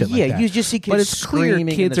limbs or shit like that. Yeah, you just see kids but it's clear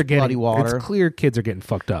screaming kids in are this bloody getting water. It's clear kids are getting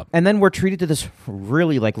fucked up. And then we're treated to this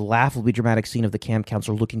really like laughably dramatic scene of the camp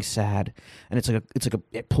counselor looking sad, and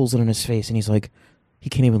it pulls it on his face, and he's like, he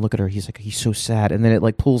can't even look at her. He's like, he's so sad, and then it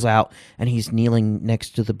like pulls out, and he's kneeling next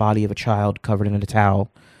to the body of a child covered in a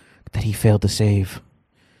towel that he failed to save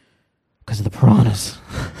because of the piranhas.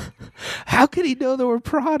 How could he know there were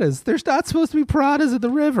piranhas? There's not supposed to be piranhas in the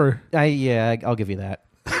river. I'll give you that.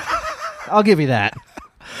 I'll give you that.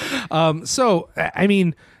 So, I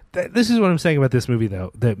mean, this is what I'm saying about this movie,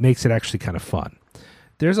 though, that makes it actually kind of fun.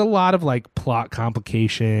 There's a lot of like plot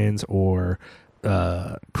complications or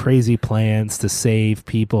crazy plans to save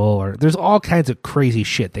people, or there's all kinds of crazy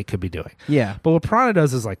shit they could be doing. Yeah. But what Piranha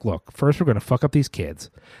does is like, look, first we're going to fuck up these kids.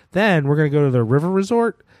 Then we're going to go to the river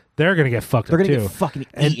resort. They're going to get fucked up too. They're going to get fucking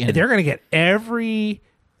eaten. And they're going to get every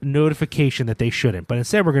notification that they shouldn't. But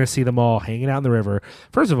instead, we're going to see them all hanging out in the river.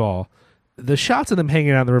 First of all, the shots of them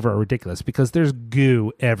hanging out in the river are ridiculous because there's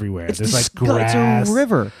goo everywhere. There's like grass. It's a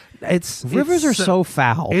river. Rivers are so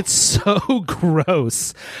foul. It's so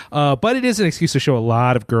gross. But it is an excuse to show a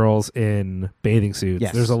lot of girls in bathing suits.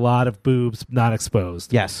 Yes. There's a lot of boobs not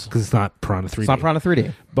exposed. Yes. Because it's not Piranha 3D. It's not Piranha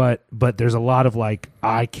 3D. But there's a lot of like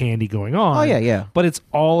eye candy going on. Oh, yeah. But it's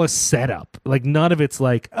all a setup. Like none of it's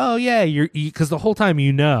like, oh yeah, because the whole time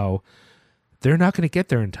they're not going to get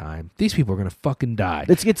there in time. These people are going to fucking die.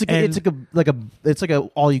 It's like a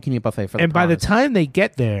all you can eat buffet for them. And by the time they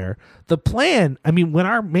get there, the plan, I mean, when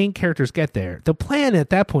our main characters get there, the plan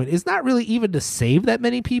at that point is not really even to save that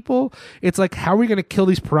many people. It's like, how are we going to kill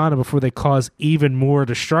these piranha before they cause even more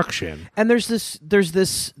destruction? And there's this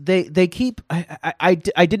they keep I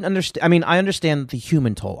didn't understand. I mean, I understand the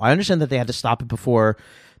human toll. I understand that they had to stop it before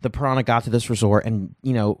the piranha got to this resort and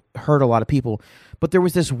hurt a lot of people. But there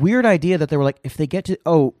was this weird idea that they were like, if they get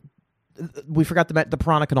to we forgot the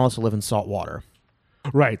piranha can also live in salt water.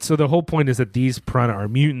 Right. So the whole point is that these piranha are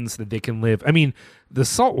mutants, that they can live. I mean, the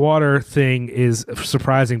saltwater thing is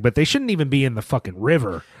surprising, but they shouldn't even be in the fucking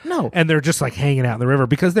river. No. And they're just like hanging out in the river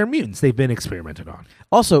because they're mutants. They've been experimented on.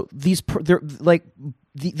 Also, these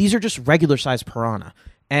are just regular sized piranha,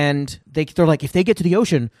 and they're like, if they get to the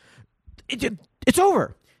ocean, it's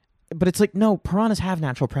over. But it's like, no, piranhas have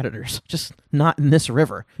natural predators, just not in this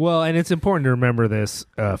river. Well, and it's important to remember this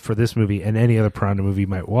for this movie and any other piranha movie you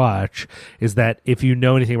might watch, is that if you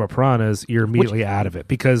know anything about piranhas, you're immediately out of it.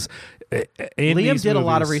 Because Liam did a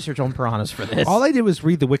lot of research on piranhas for this. All I did was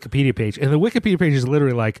read the Wikipedia page, and the Wikipedia page is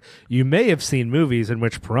literally like, you may have seen movies in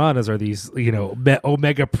which piranhas are these,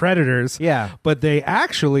 omega predators. Yeah. But they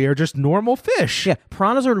actually are just normal fish. Yeah.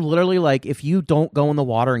 Piranhas are literally like, if you don't go in the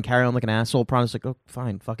water and carry on like an asshole, piranhas like, oh,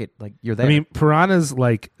 fine, fuck it. Like, you're there. I mean, piranhas,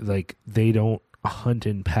 like they don't hunt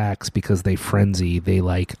in packs because they frenzy. They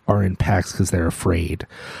are in packs because they're afraid.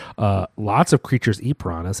 Lots of creatures eat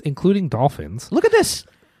piranhas, including dolphins. Look at this.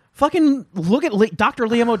 Fucking look at Dr.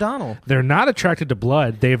 Liam O'Donnell. They're not attracted to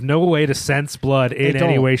blood. They have no way to sense blood in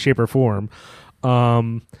any way, shape, or form.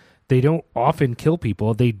 They don't often kill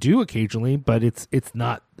people. They do occasionally, but it's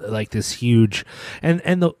not like this huge, and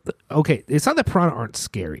okay, it's not that piranha aren't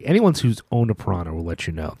scary. Anyone who's owned a piranha will let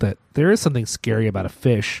you know that there is something scary about a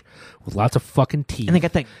fish with lots of fucking teeth, And they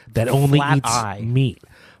got that only flat eats eye. meat.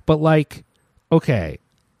 But like, okay,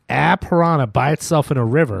 a piranha by itself in a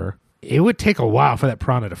river, it would take a while for that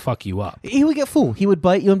piranha to fuck you up. He would get full. He would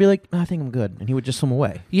bite you and be like, I think I'm good. And he would just swim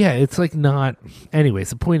away. Yeah, it's like not. Anyways,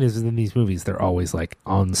 the point is in these movies, they're always like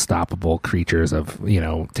unstoppable creatures of,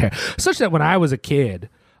 such that when I was a kid,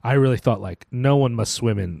 I really thought like no one must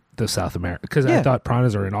swim in the South America, because I thought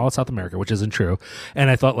piranhas are in all of South America, which isn't true. And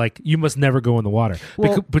I thought like you must never go in the water.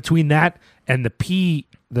 Well- Between that and the pea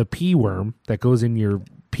worm that goes in your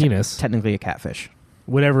penis, Technically a catfish.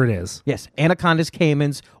 whatever it is. Yes. Anacondas,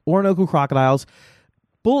 caimans, Orinoco crocodiles,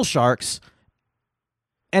 bull sharks,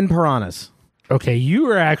 and piranhas. Okay, you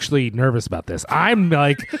are actually nervous about this. I'm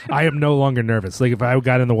like, I am no longer nervous. Like if I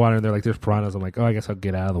got in the water and they're like, there's piranhas, I'm like, oh, I guess I'll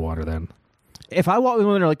get out of the water then. If I walk in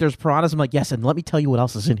and they're like, there's piranhas, I'm like, yes, and let me tell you what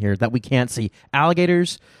else is in here that we can't see.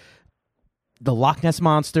 Alligators, the Loch Ness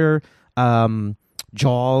Monster,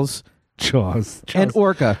 Jaws, and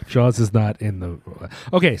Orca. Jaws is not in the.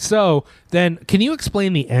 Okay, so then can you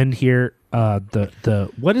explain the end here?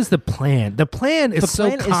 What is the plan? The plan is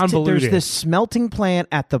so convoluted. There's this smelting plant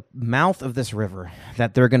at the mouth of this river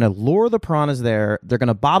that they're going to lure the piranhas there. They're going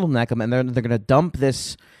to bottleneck them, and they're going to dump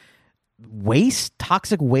this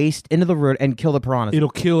toxic waste into the river and kill the piranhas. It'll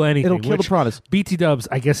kill anything. It'll kill the piranhas. BT dubs,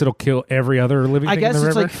 I guess it'll kill every other living thing in the river. I guess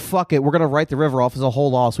it's like, fuck it. We're going to write the river off as a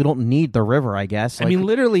whole loss. We don't need the river, I guess. I mean,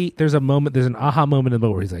 literally, there's an aha moment in the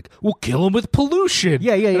boat where he's like, we'll kill him with pollution.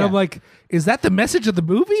 Yeah. And I'm like, is that the message of the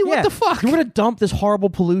movie? What the fuck? We're going to dump this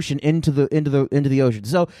horrible pollution into the ocean.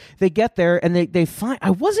 So they get there and they find,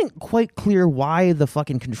 I wasn't quite clear why the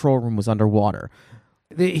fucking control room was underwater.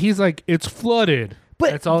 He's like, it's flooded. But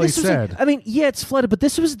that's all he said. It's flooded, but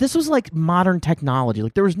this was like modern technology.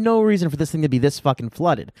 Like there was no reason for this thing to be this fucking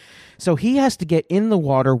flooded. So he has to get in the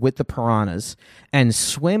water with the piranhas and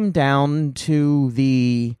swim down to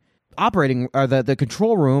the operating or the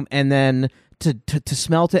control room, and then to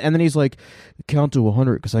smelt it. And then he's like, count to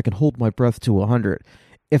 100 because I can hold my breath to 100.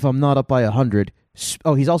 If I'm not up by 100,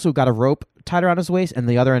 he's also got a rope tied around his waist, and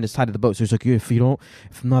the other end is tied to the boat. So he's like, if I'm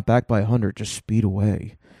not back by 100, just speed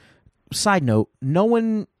away. Side note, no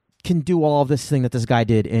one can do all of this thing that this guy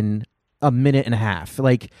did in a minute and a half.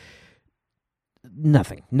 Like,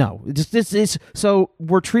 nothing. No. This is so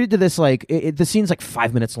we're treated to this like, the scene's like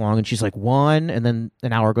 5 minutes long, and she's like 1, and then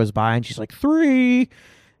an hour goes by, and she's like 3.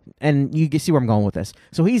 And you can see where I'm going with this.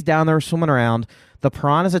 So he's down there swimming around. The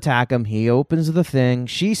piranhas attack him. He opens the thing.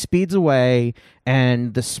 She speeds away,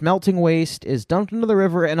 and the smelting waste is dumped into the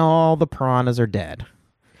river, and all the piranhas are dead.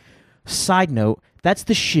 Side note, that's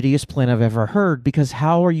the shittiest plan I've ever heard, because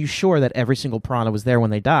how are you sure that every single piranha was there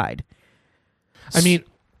when they died? I mean,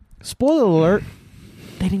 spoiler alert,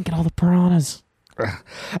 they didn't get all the piranhas.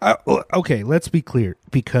 Okay, let's be clear,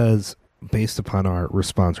 because based upon our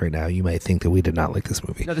response right now, you might think that we did not like this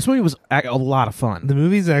movie. No, this movie was a lot of fun. The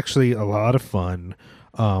movie's actually a lot of fun.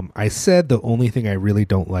 I said the only thing I really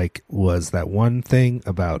don't like was that one thing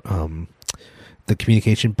about the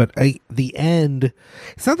communication, but the end,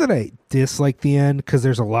 it's not that I dislike the end, because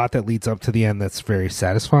there's a lot that leads up to the end that's very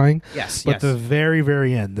satisfying. But the very,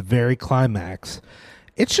 very end, the very climax,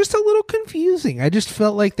 it's just a little confusing. I just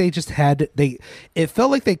felt like they just it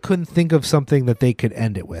felt like they couldn't think of something that they could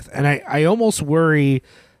end it with. And I almost worry,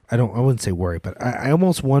 I wouldn't say worry, but I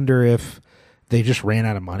almost wonder if they just ran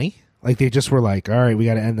out of money. Like they just were like, all right, we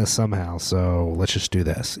got to end this somehow, so let's just do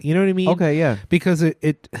this. You know what I mean? Okay, yeah. Because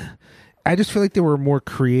I just feel like there were more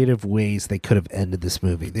creative ways they could have ended this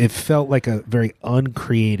movie. It felt like a very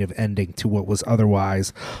uncreative ending to what was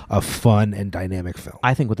otherwise a fun and dynamic film.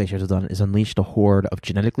 I think what they should have done is unleashed a horde of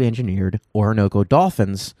genetically engineered Orinoco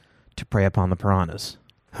dolphins to prey upon the piranhas.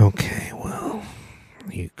 Okay, well,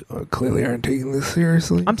 you clearly aren't taking this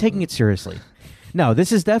seriously. I'm taking it seriously. No,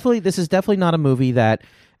 this is definitely not a movie that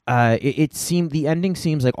it seemed, the ending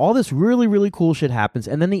seems like all this really, really cool shit happens,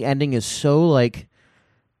 and then the ending is so like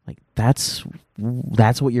that's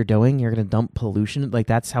what you're doing. You're going to dump pollution. Like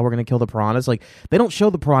that's how we're going to kill the piranhas. Like they don't show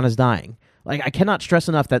the piranhas dying. Like I cannot stress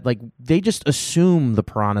enough that like they just assume the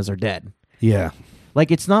piranhas are dead. Yeah. Like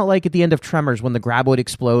it's not like at the end of Tremors when the graboid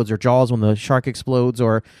explodes, or Jaws when the shark explodes,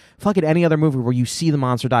 or fucking any other movie where you see the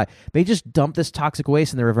monster die. They just dump this toxic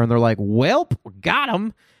waste in the river, and they're like, "Welp, got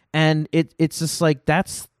him." And it's just like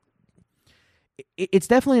it's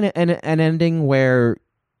definitely an ending where.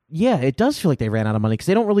 Yeah, it does feel like they ran out of money because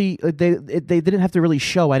they don't really they didn't have to really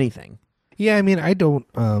show anything. Yeah, I mean, I don't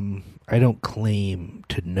claim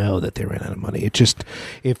to know that they ran out of money.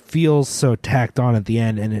 It feels so tacked on at the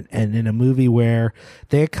end, and in a movie where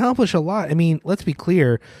they accomplish a lot. I mean, let's be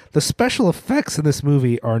clear, the special effects in this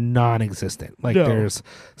movie are non-existent. Like there's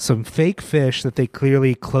some fake fish that they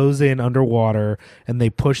clearly close in underwater, and they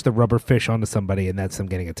push the rubber fish onto somebody, and that's them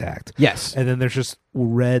getting attacked. Yes. And then there's just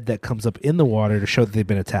red that comes up in the water to show that they've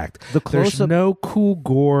been attacked. There's no cool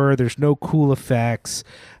gore, there's no cool effects,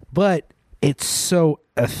 but it's so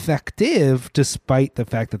effective despite the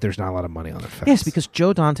fact that there's not a lot of money on effects. Yes, because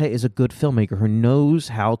Joe Dante is a good filmmaker who knows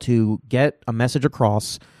how to get a message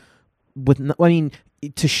across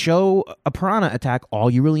to show a piranha attack, all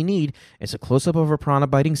you really need is a close-up of a piranha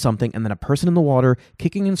biting something and then a person in the water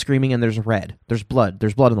kicking and screaming, and there's red. There's blood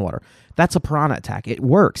in the water. That's a piranha attack. It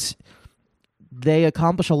works. They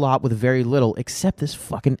accomplish a lot with very little, except this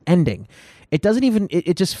fucking ending. It doesn't even...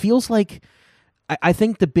 It just feels like... I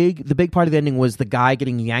think the big part of the ending was the guy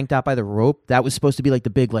getting yanked out by the rope. That was supposed to be like the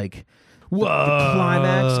big the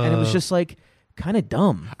climax, and it was just like kind of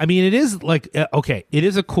dumb. I mean, it is like okay, it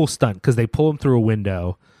is a cool stunt because they pull him through a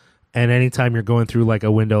window, and anytime you're going through like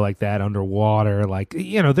a window like that underwater, like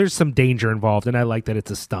there's some danger involved, and I like that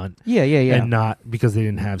it's a stunt. Yeah, and not because they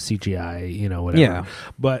didn't have CGI, whatever. Yeah,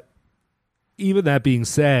 but. Even that being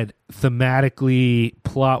said, thematically,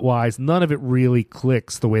 plot-wise, none of it really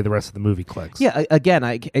clicks the way the rest of the movie clicks. Yeah, again,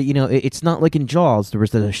 it's not like in Jaws.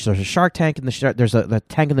 There's a shark tank in there's a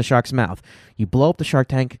tank in the shark's mouth. You blow up the shark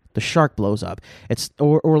tank, the shark blows up. It's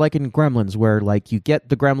or like in Gremlins, where like you get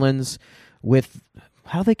the gremlins with.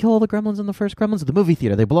 How do they kill all the gremlins in the first Gremlins? At the movie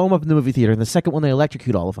theater. They blow them up in the movie theater. In the second one, they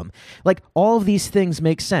electrocute all of them. Like, all of these things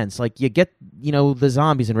make sense. Like, you get, the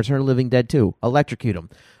zombies in Return of the Living Dead 2. Electrocute them.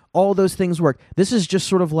 All those things work. This is just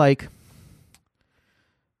sort of like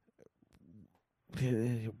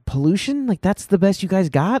pollution. Like, that's the best you guys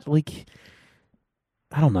got. Like,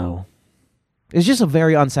 I don't know. It's just a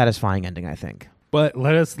very unsatisfying ending, I think. But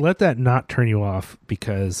let that not turn you off,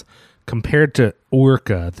 because compared to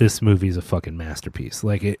Orca, this movie is a fucking masterpiece.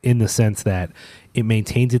 Like, in the sense that it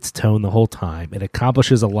maintains its tone the whole time. It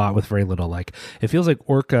accomplishes a lot with very little. Like, it feels like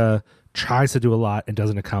Orca tries to do a lot and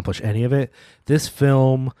doesn't accomplish any of it. This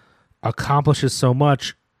film accomplishes so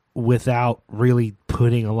much without really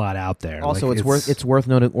putting a lot out there. Also, like, it's worth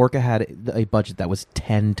noting Orca had a budget that was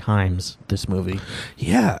 10 times this movie.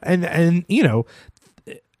 Yeah, and you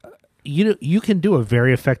can do a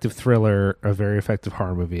very effective thriller, a very effective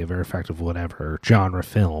horror movie, a very effective whatever genre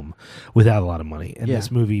film without a lot of money, and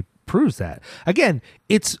this movie proves that. Again,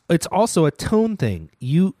 it's also a tone thing.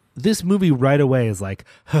 This movie right away is like,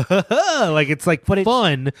 ha, ha, ha, like it's like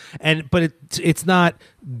fun, but it's not.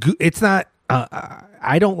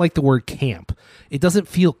 I don't like the word camp. It doesn't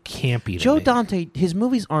feel campy to Joe me. Dante, his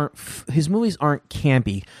movies aren't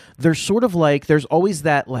campy. They're sort of like, there's always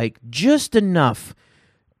that like just enough,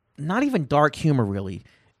 not even dark humor really.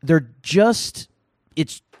 They're just,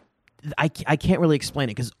 I can't really explain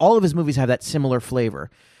it because all of his movies have that similar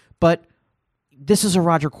flavor, but this is a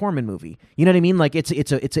Roger Corman movie. You know what I mean? Like it's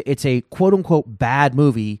a quote unquote bad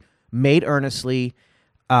movie made earnestly.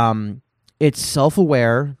 It's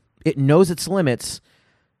self-aware. It knows its limits,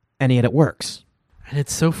 and yet it works. And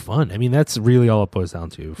it's so fun. I mean, that's really all it boils down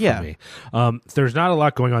to for me. There's not a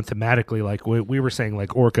lot going on thematically. Like we were saying,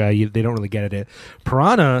 like Orca, they don't really get it.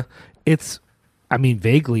 Piranha,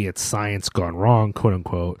 vaguely it's science gone wrong, quote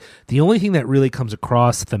unquote. The only thing that really comes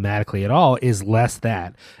across thematically at all is less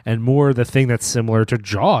that and more the thing that's similar to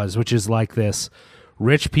Jaws, which is like this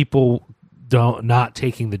rich people not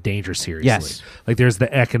taking the danger seriously. Yes. Like there's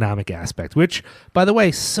the economic aspect, which, by the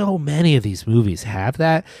way, so many of these movies have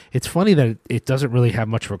that. It's funny that it doesn't really have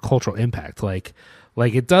much of a cultural impact. Like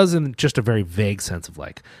it does in just a very vague sense of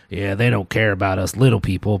like, yeah, they don't care about us little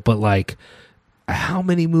people, but like, how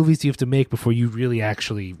many movies do you have to make before you really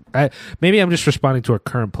actually... maybe I'm just responding to a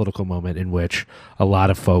current political moment in which a lot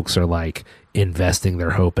of folks are like investing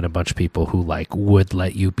their hope in a bunch of people who like would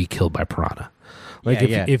let you be killed by piranha. Like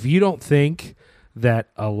if you don't think that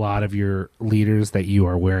a lot of your leaders that you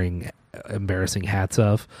are wearing embarrassing hats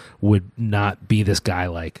of would not be this guy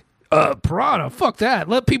like, piranha, fuck that,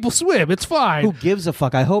 let people swim, it's fine. Who gives a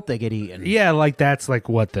fuck? I hope they get eaten. Yeah, like that's like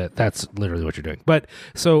that's literally what you're doing. But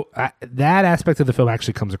so that aspect of the film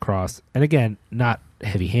actually comes across, and again, not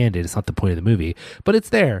heavy-handed, it's not the point of the movie, but it's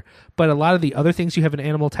there. But a lot of the other things you have in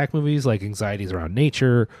animal attack movies, like anxieties around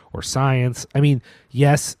nature or science, I mean,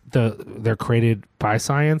 yes, they're created by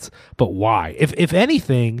science, but why? If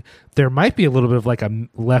anything, there might be a little bit of like a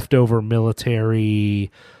leftover military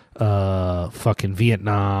fucking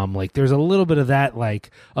Vietnam, like there's a little bit of that. Like,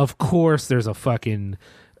 of course there's a fucking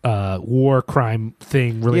war crime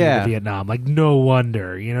thing related to Vietnam. Like, no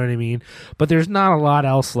wonder, you know what I mean? But there's not a lot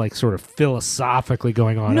else like sort of philosophically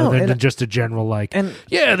going on other than just a general like,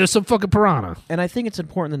 there's some fucking piranha. And I think it's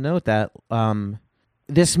important to note that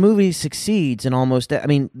this movie succeeds in almost, I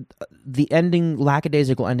mean, the ending,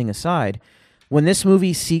 lackadaisical ending aside, when this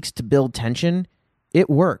movie seeks to build tension, it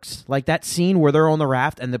works. Like that scene where they're on the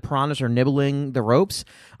raft and the piranhas are nibbling the ropes.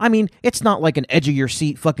 I mean, it's not like an edge of your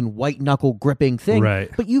seat fucking white knuckle gripping thing. Right.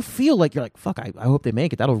 But you feel like you're like, fuck, I hope they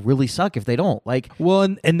make it. That'll really suck if they don't. Like, well,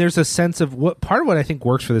 and there's a sense of what I think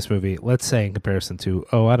works for this movie, let's say in comparison to,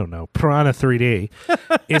 I don't know, Piranha 3D,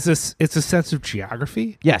 it's a sense of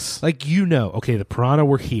geography. Yes. Like, okay, the piranha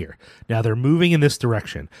were here. Now they're moving in this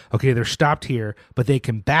direction. Okay, they're stopped here, but they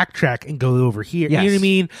can backtrack and go over here. Yes. You know what I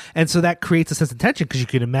mean? And so that creates a sense of tension because you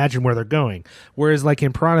can imagine where they're going. Whereas like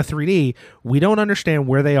in Piranha 3D, we don't understand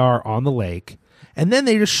where they are on the lake. And then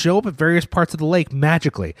they just show up at various parts of the lake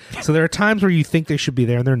magically. So there are times where you think they should be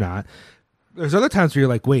there and they're not. There's other times where you're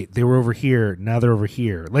like, wait, they were over here. Now they're over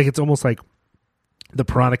here. Like it's almost like the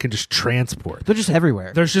piranha can just transport. They're just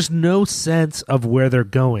everywhere. There's just no sense of where they're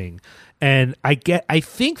going. And I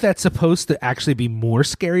think that's supposed to actually be more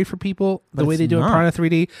scary for people the way they do in Piranha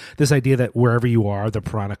 3D. This idea that wherever you are, the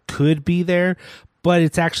piranha could be there. But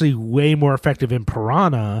it's actually way more effective in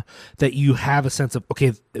Piranha that you have a sense of,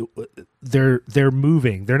 okay, they're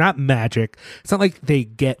moving. They're not magic. It's not like they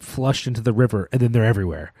get flushed into the river and then they're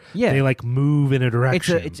everywhere. Yeah, they like move in a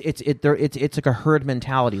direction. It's like a herd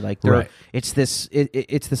mentality. Like it's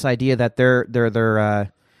this idea that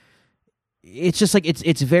they're it's just like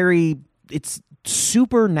it's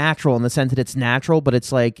supernatural in the sense that it's natural, but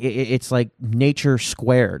it's like it's like nature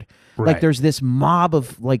squared. Right. Like there's this mob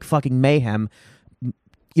of like fucking mayhem,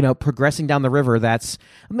 progressing down the river.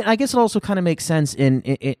 I guess it also kind of makes sense in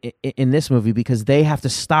this movie because they have to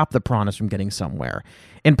stop the piranhas from getting somewhere.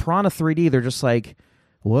 In Piranha 3D, they're just like,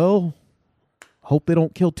 well, hope they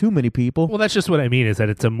don't kill too many people. Well, that's just what I mean is that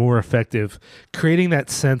it's a more effective creating that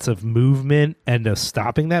sense of movement and of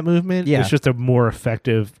stopping that movement. Yeah. It's just a more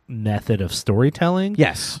effective method of storytelling.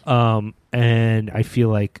 Yes. And I feel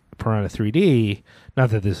like Piranha 3D,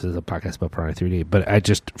 not that this is a podcast about Piranha 3D, but I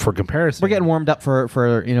just, for comparison, we're getting warmed up for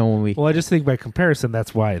when we. Well, I just think by comparison,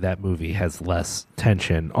 that's why that movie has less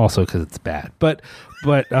tension. Also, because it's bad. But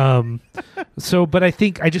I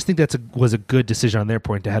just think was a good decision on their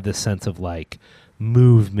point to have this sense of like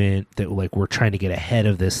movement that like we're trying to get ahead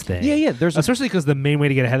of this thing. Yeah. Especially because the main way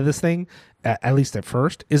to get ahead of this thing, at least at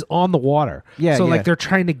first, is on the water. Yeah. So like they're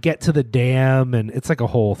trying to get to the dam, and it's like a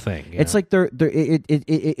whole thing. It's like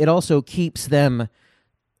it also keeps them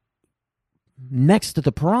next to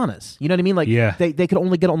the piranhas. You know what I mean? Like they could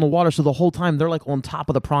only get on the water, so the whole time they're like on top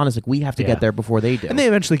of the piranhas. Like we have to get there before they do. And they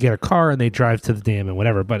eventually get a car and they drive to the dam and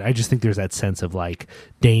whatever. But I just think there's that sense of like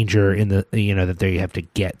danger in the that they have to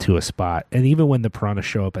get to a spot. And even when the piranhas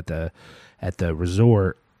show up at the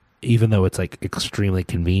resort, even though it's like extremely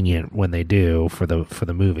convenient when they do for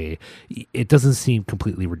the movie, it doesn't seem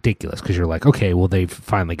completely ridiculous because you're like, okay, well they've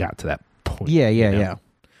finally got to that point. Yeah.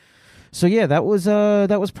 So yeah, that was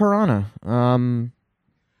Piranha.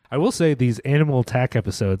 I will say these animal attack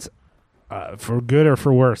episodes, for good or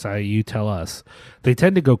for worse, you tell us, they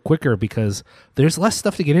tend to go quicker because there's less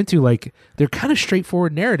stuff to get into. Like they're kind of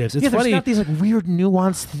straightforward narratives. It's funny. There's not these like weird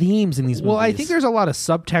nuanced themes in these movies. Well, I think there's a lot of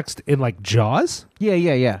subtext in like Jaws.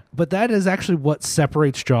 Yeah. But that is actually what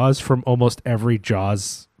separates Jaws from almost every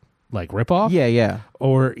Jaws like ripoff. Yeah.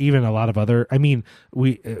 Or even a lot of other. I mean,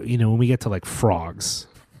 we when we get to like frogs.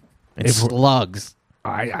 It's slugs.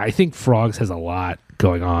 I think Frogs has a lot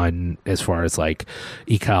going on as far as like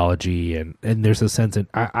ecology and there's a sense in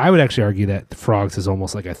I would actually argue that Frogs is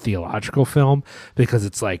almost like a theological film because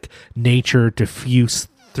it's like nature diffuse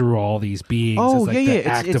through all these beings. Oh, it's like the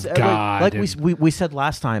act of God. Like we said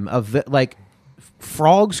last time, like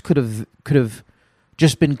frogs could have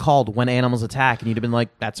just been called When Animals Attack, and you'd have been like,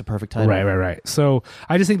 that's a perfect title. Right. So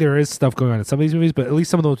I just think there is stuff going on in some of these movies, but at least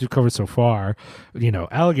some of those we've covered so far,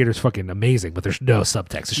 alligator's fucking amazing, but there's no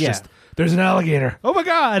subtext. It's just, there's an alligator. Oh my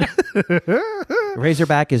God.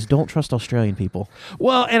 Razorback is don't trust Australian people.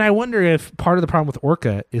 Well, and I wonder if part of the problem with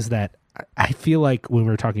Orca is that I feel like when we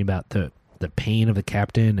were talking about the pain of the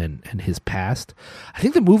captain and his past, I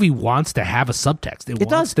think the movie wants to have a subtext. It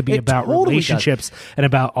wants to be about relationships and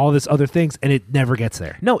about all this other things, and it never gets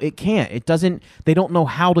there. No, it can't. It doesn't. They don't know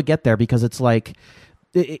how to get there because it's like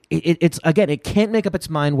it's again, it can't make up its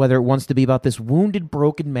mind whether it wants to be about this wounded,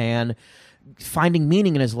 broken man finding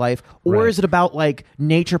meaning in his life, or is it about like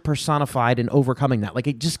nature personified and overcoming that? Like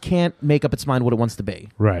it just can't make up its mind what it wants to be.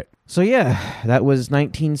 Right. So yeah, that was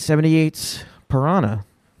 1978's Piranha.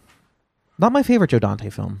 Not my favorite Joe Dante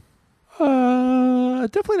film.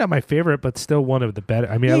 Definitely not my favorite, but still one of the better.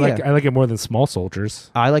 I mean, Yeah, I like it more than Small Soldiers.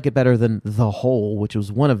 I like it better than The Hole, which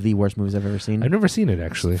was one of the worst movies I've ever seen. I've never seen it,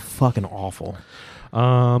 actually. It's fucking awful.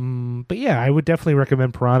 But yeah, I would definitely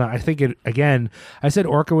recommend Piranha. I think it, again, I said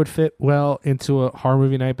Orca would fit well into a horror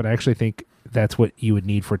movie night, but I actually think that's what you would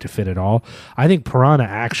need for it to fit at all. I think Piranha,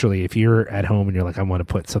 actually, if you're at home and you're like, I want to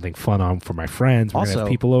put something fun on for my friends, we're going to have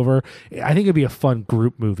people over, I think it'd be a fun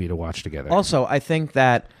group movie to watch together. Also, I think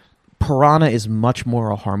that Piranha is much more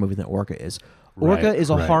a horror movie than Orca is. Orca is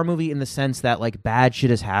a horror movie in the sense that like bad shit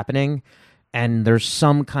is happening and there's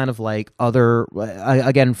some kind of like other,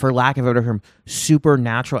 again, for lack of a better term,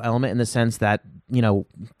 supernatural element in the sense that, you know,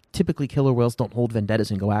 typically killer whales don't hold vendettas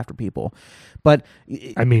and go after people. But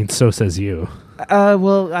I mean, so says you.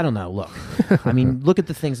 Well, I don't know. Look, I mean, look at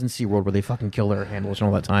the things in SeaWorld where they fucking kill their handlers and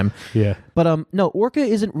all that time. Yeah. But no, Orca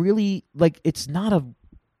isn't really like, it's not a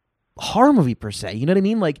horror movie per se. You know what I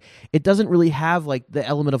mean? Like, it doesn't really have like the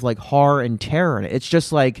element of like horror and terror in it. It's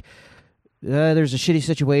just like, there's a shitty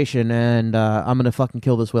situation and I'm gonna fucking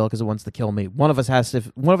kill this whale because it wants to kill me. One of us has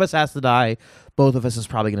to die. Both of us is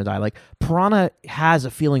probably gonna die. Like, Piranha has a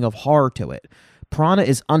feeling of horror to it. Piranha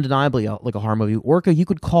is undeniably like a horror movie. Orca, you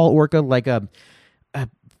could call Orca like a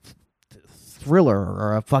thriller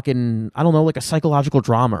or a fucking, I don't know, like a psychological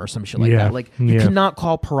drama or some shit like that. Like, you cannot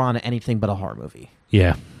call Piranha anything but a horror movie.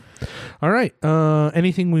 Yeah. All right.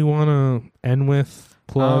 Anything we want to end with?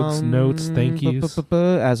 Plugs, notes, thank yous.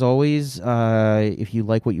 As always, if you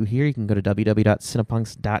like what you hear, you can go to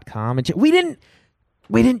www.cinepunks.com and we didn't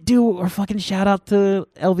do our fucking shout out to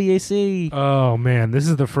LVAC. Oh man, this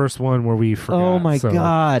is the first one where we forgot. Oh my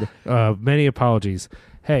god. Many apologies.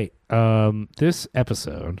 Hey, this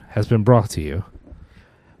episode has been brought to you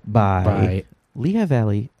by Lehigh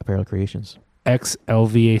Valley Apparel Creations.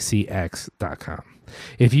 xlvacx.com.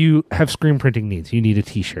 If you have screen printing needs, you need a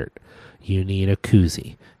t-shirt, you need a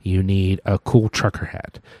koozie, you need a cool trucker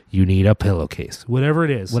hat, you need a pillowcase, whatever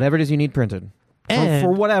it is. Whatever it is you need printed. And,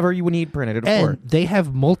 for whatever you would need printed. And they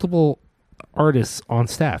have multiple artists on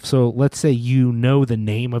staff. So let's say you know the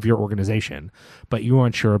name of your organization, but you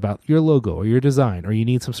aren't sure about your logo or your design, or you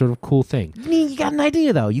need some sort of cool thing. You got an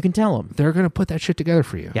idea, though. You can tell them. They're going to put that shit together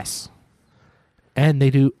for you. Yes. And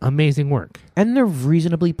they do amazing work. And they're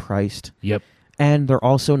reasonably priced. Yep. And they're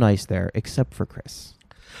also nice there, except for Chris.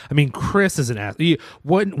 I mean, Chris is an ass.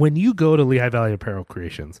 When you go to Lehigh Valley Apparel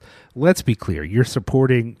Creations, let's be clear, you're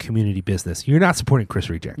supporting community business. You're not supporting Chris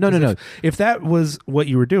Reject. No. If that was what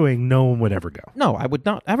you were doing, no one would ever go. No, I would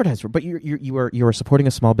not advertise for it. But you are supporting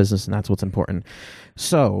a small business, and that's what's important.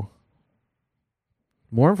 So,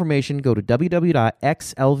 more information, go to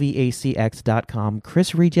www.xlvacx.com.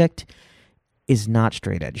 Chris Reject is not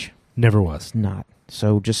straight edge. Never was. Not.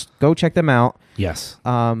 So just go check them out. Yes.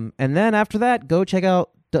 And then after that, go check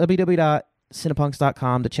out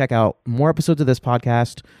www.cinepunks.com to check out more episodes of this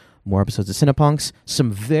podcast, more episodes of Cinepunks, some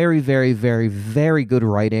very, very, very, very good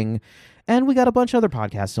writing. And we got a bunch of other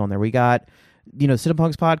podcasts on there. We got,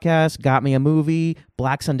 Cinepunks podcast, Got Me a Movie,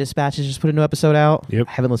 Black Sun Dispatches just put a new episode out. Yep.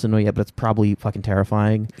 I haven't listened to it yet, but it's probably fucking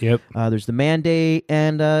terrifying. Yep. There's The Mandate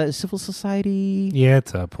and Civil Society. Yeah,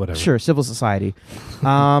 it's up, whatever. Sure, Civil Society.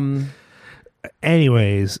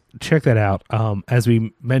 Anyways, check that out. As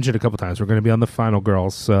we mentioned a couple times, we're going to be on the Final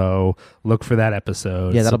Girls, so look for that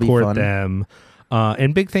episode. Yeah, that'll Support be fun. them.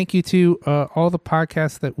 And big thank you to all the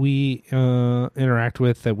podcasts that we interact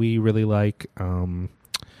with that we really like.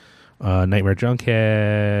 Nightmare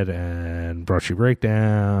Junkhead and Broad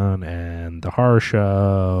Breakdown and The Horror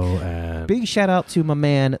Show. And big shout out to my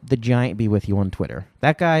man, The Giant Be With You on Twitter.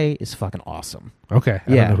 That guy is fucking awesome. Okay,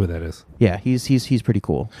 I don't know who that is. Yeah, he's pretty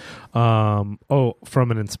cool. From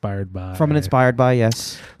an Inspired By. From an Inspired By,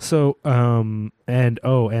 yes. So and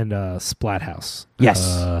Splathouse.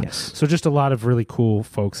 Yes. So just a lot of really cool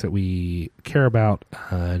folks that we care about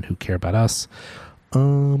and who care about us.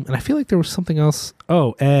 And I feel like there was something else.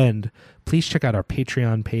 Oh, and please check out our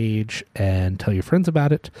Patreon page and tell your friends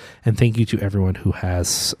about it. And thank you to everyone who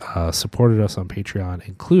has supported us on Patreon,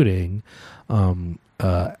 including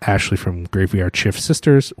Ashley from Graveyard Shift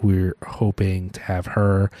Sisters. We're hoping to have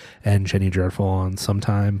her and Jenny Dreadful on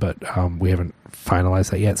sometime, but we haven't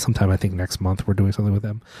finalized that yet. Sometime, I think next month, we're doing something with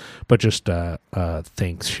them. But just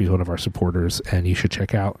thanks. She's one of our supporters, and you should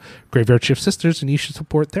check out Graveyard Shift Sisters, and you should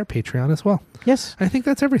support their Patreon as well. Yes. I think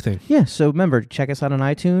that's everything. Yeah, so remember, check us out on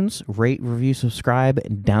iTunes, rate, review, subscribe,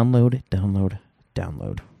 and download.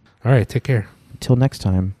 All right, take care. Until next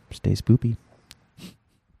time, stay spoopy.